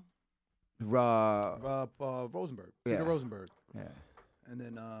ESPN now. Rosenberg, Peter Yeah. Rosenberg, Yeah. and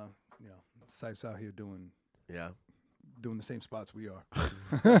then Sipes out here doing Yeah. the same spots we are.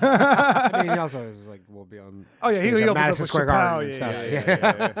 I mean, he also is like, will be on. Oh yeah, he stage at opens Madison up with Square Chappelle, Garden and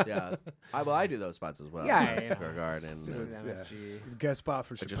stuff. Yeah. I do those spots as well. Yeah, Madison yeah. Square Garden. Just and MSG. Guest spot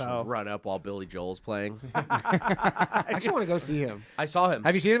for I just Chappelle. run up while Billy Joel's playing. I actually want to go see him. I saw him.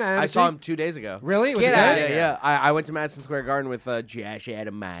 Have you seen him at I MSG? saw him 2 days ago. Really? Was Get it outta good? here. Yeah. I went to Madison Square Garden with Josh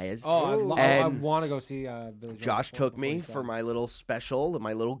Adam Myers. Oh, I And want to go see Billy Joel Josh took before me he's for done. my little special.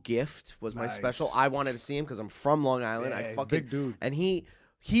 My little gift was my Nice. special. I wanted to see him because I'm from Long Island. Yeah, I he's a fucking big dude. And he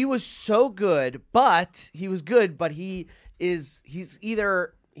was so good, but he's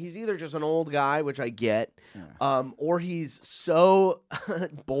either just an old guy, which I get, or he's so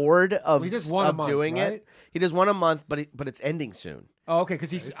bored of, He does one a of month, doing right? it. He does one a month, but it's ending soon. Oh, okay.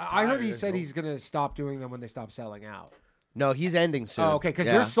 Because he's I heard he tired, said though. he's gonna stop doing them when they stop selling out. No, he's ending soon. Oh, okay. Because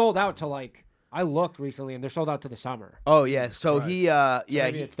Yeah. they're sold out to like. I looked recently and they're sold out to the summer. Oh yeah, so he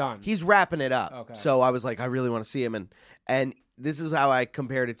maybe it's done. He's wrapping it up. Okay. So I was like, I really want to see him, and this is how I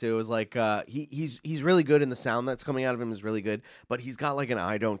compared it to. It was like he's really good, and the sound that's coming out of him is really good, but he's got like an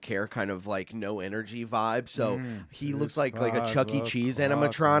I don't care kind of like no energy vibe. So he looks like a Chuck E. Cheese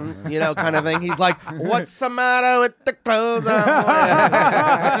animatron, kind of thing. He's like, what's the matter with the clothes I'm wearing?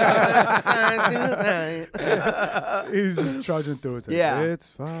 He's just trudging through it. Yeah. It's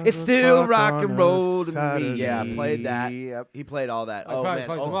still rock and roll to Saturday. me. Yeah, played that. Yep. He played all that. Like, Oh probably man,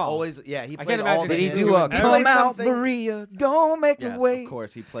 plays them all. always. Yeah, he I played can't all imagine the Did he hits. do a He "Come played Out, something- Maria, don't make me Yes, wait"? of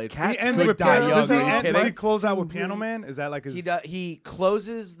course he played. He ends played with Die piano. Young. Does he, Are you end, does kidding? he close out with Piano Man? Is that like his? He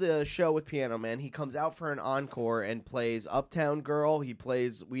closes the show with Piano Man. He comes out for an encore and plays Uptown Girl. He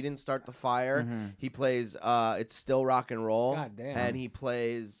plays We Didn't Start the Fire. He plays It's Still Rock and Roll. God damn. And he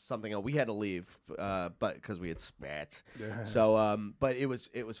plays something else. We had to leave, but because we had spats. So, but it was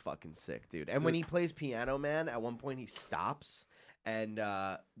fucking sick, dude. And when he plays Piano Man, at one point he stops. And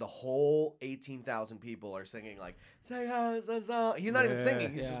the whole 18,000 people are singing like, "Say hi, say so." He's not even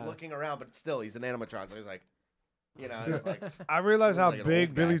singing. He's just Yeah. looking around, but still, he's an animatron. So he's like, it's like I realized how like an big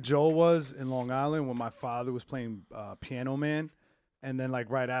old guy. Billy Joel was in Long Island when my father was playing Piano Man, and then like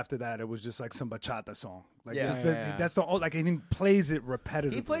right after that, it was just like some bachata song. Like Yeah. that's the like, and he plays it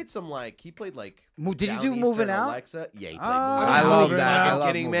repetitively. He played Did he do Downeastern Moving Out? Alexa. Yeah, he played Ah, Moving I Out. love Moving that. Out. I love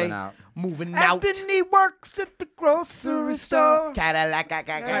Kidding Moving me? Out. Moving Out. Anthony works at the grocery store. Cadillac.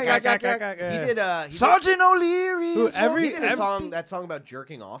 He did. Sergeant O'Leary. Dude, He did a song. That song about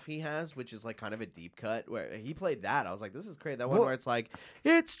jerking off. He has, which is like kind of a deep cut. Where he played that, I was like, this is great. That one where it's like,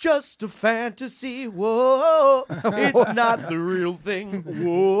 it's just a fantasy. Whoa, it's not the real thing.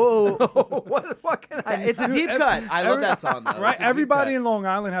 Whoa. What the fuck can I? It's a deep cut. I love that song though. Right, It's a deep everybody cut. in Long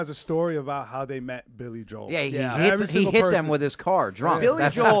Island has a story about how they met Billy Joel. Yeah, Every he single hit person. them with his car drunk. Billy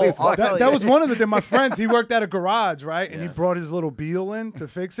That's Joel, how he I'll fucked- tell That you. was one of the things. My friends, he worked at a garage, right? And he Yeah. brought his little Beetle in to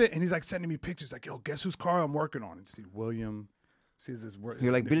fix it. And he's like sending me pictures, like, yo, guess whose car I'm working on? And see William. Sees this.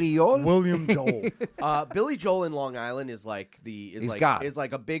 You're like Billy Joel. William Joel. Billy Joel in Long Island is like God. is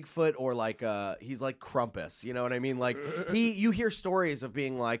like a Bigfoot or like he's like Krampus. You know what I mean? Like you hear stories of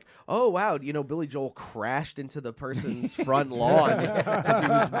being like, oh wow, Billy Joel crashed into the person's front lawn because he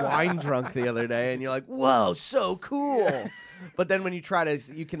was wine drunk the other day, and you're like, whoa, so cool. But then when you try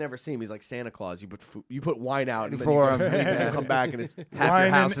to, you can never see him. He's like Santa Claus. You put wine out and For then you him. sleep and you come back and it's Half your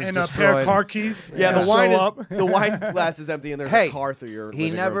Wine house is and a pair of destroyed. car keys. yeah. The Show wine up. is the wine glass is empty and there's Hey, a car through your. He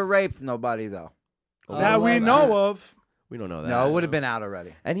living never room. raped nobody though. That we know of. We don't know that. No, it would have been out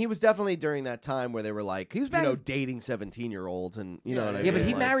already. And he was definitely during that time where they were like, He was married. dating 17-year-olds, and you know what I Yeah, mean. but he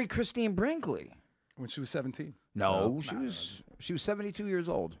Like- married Christine Brinkley. When she was 17. No, she was 72 years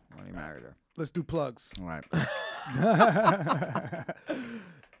old when he married her. Let's do plugs. All right.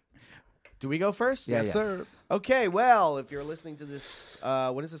 Do we go first? Yeah, Yes, yeah. sir. Okay. Well, if you're listening to this,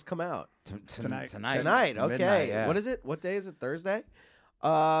 when does this come out? Tonight. Tonight. Okay. Midnight, yeah. What is it? What day is it? Thursday.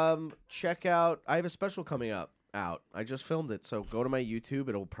 Check out. I have a special coming up. out. I just filmed it, so go to my YouTube.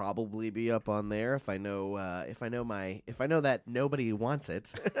 It'll probably be up on there if I know that nobody wants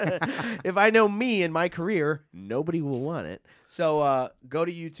it. If I know me and my career, nobody will want it. So go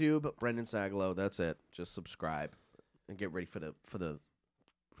to YouTube, Brendan Sagalow. That's it. Just subscribe and get ready for the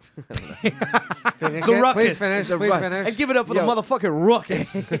Finish the it. ruckus. Please finish. Please finish. And give it up for the motherfucking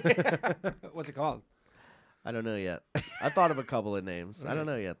ruckus. What's it called? I don't know yet. I thought of a couple of names. I don't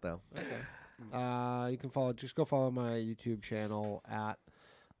know yet though. You can go follow my YouTube channel at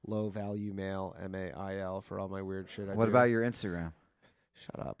Low Value Mail MAIL for all my weird shit. What about your Instagram?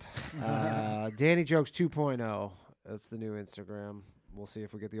 Shut up. Danny Jokes 2.0. That's the new Instagram. We'll see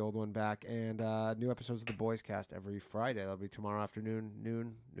if we get the old one back. And new episodes of the Boys Cast every Friday. That'll be tomorrow afternoon,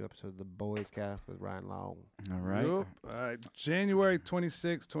 noon. New episode of the Boys Cast with Ryan Long. All right. Yep. All right. January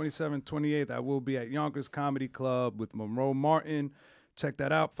 26th, 27th, 28th, I will be at Yonkers Comedy Club with Monroe Martin. Check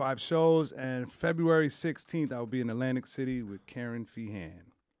that out. 5 shows. And February 16th, I will be in Atlantic City with Karen Feehan.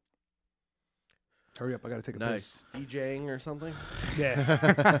 Hurry up. I got to take a Nice. DJing or something? piss.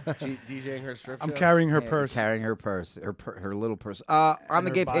 Yeah. DJing her strip I'm show? carrying her purse. Carrying her purse, her little purse. On the her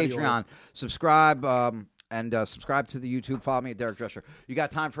gay body Patreon, subscribe and subscribe to the YouTube. Follow me at Derek Drescher. You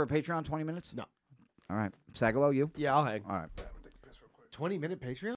got time for a Patreon? 20 minutes? No. All right, Sagalow, you? Yeah, I'll hang. All right. 20-minute Patreon?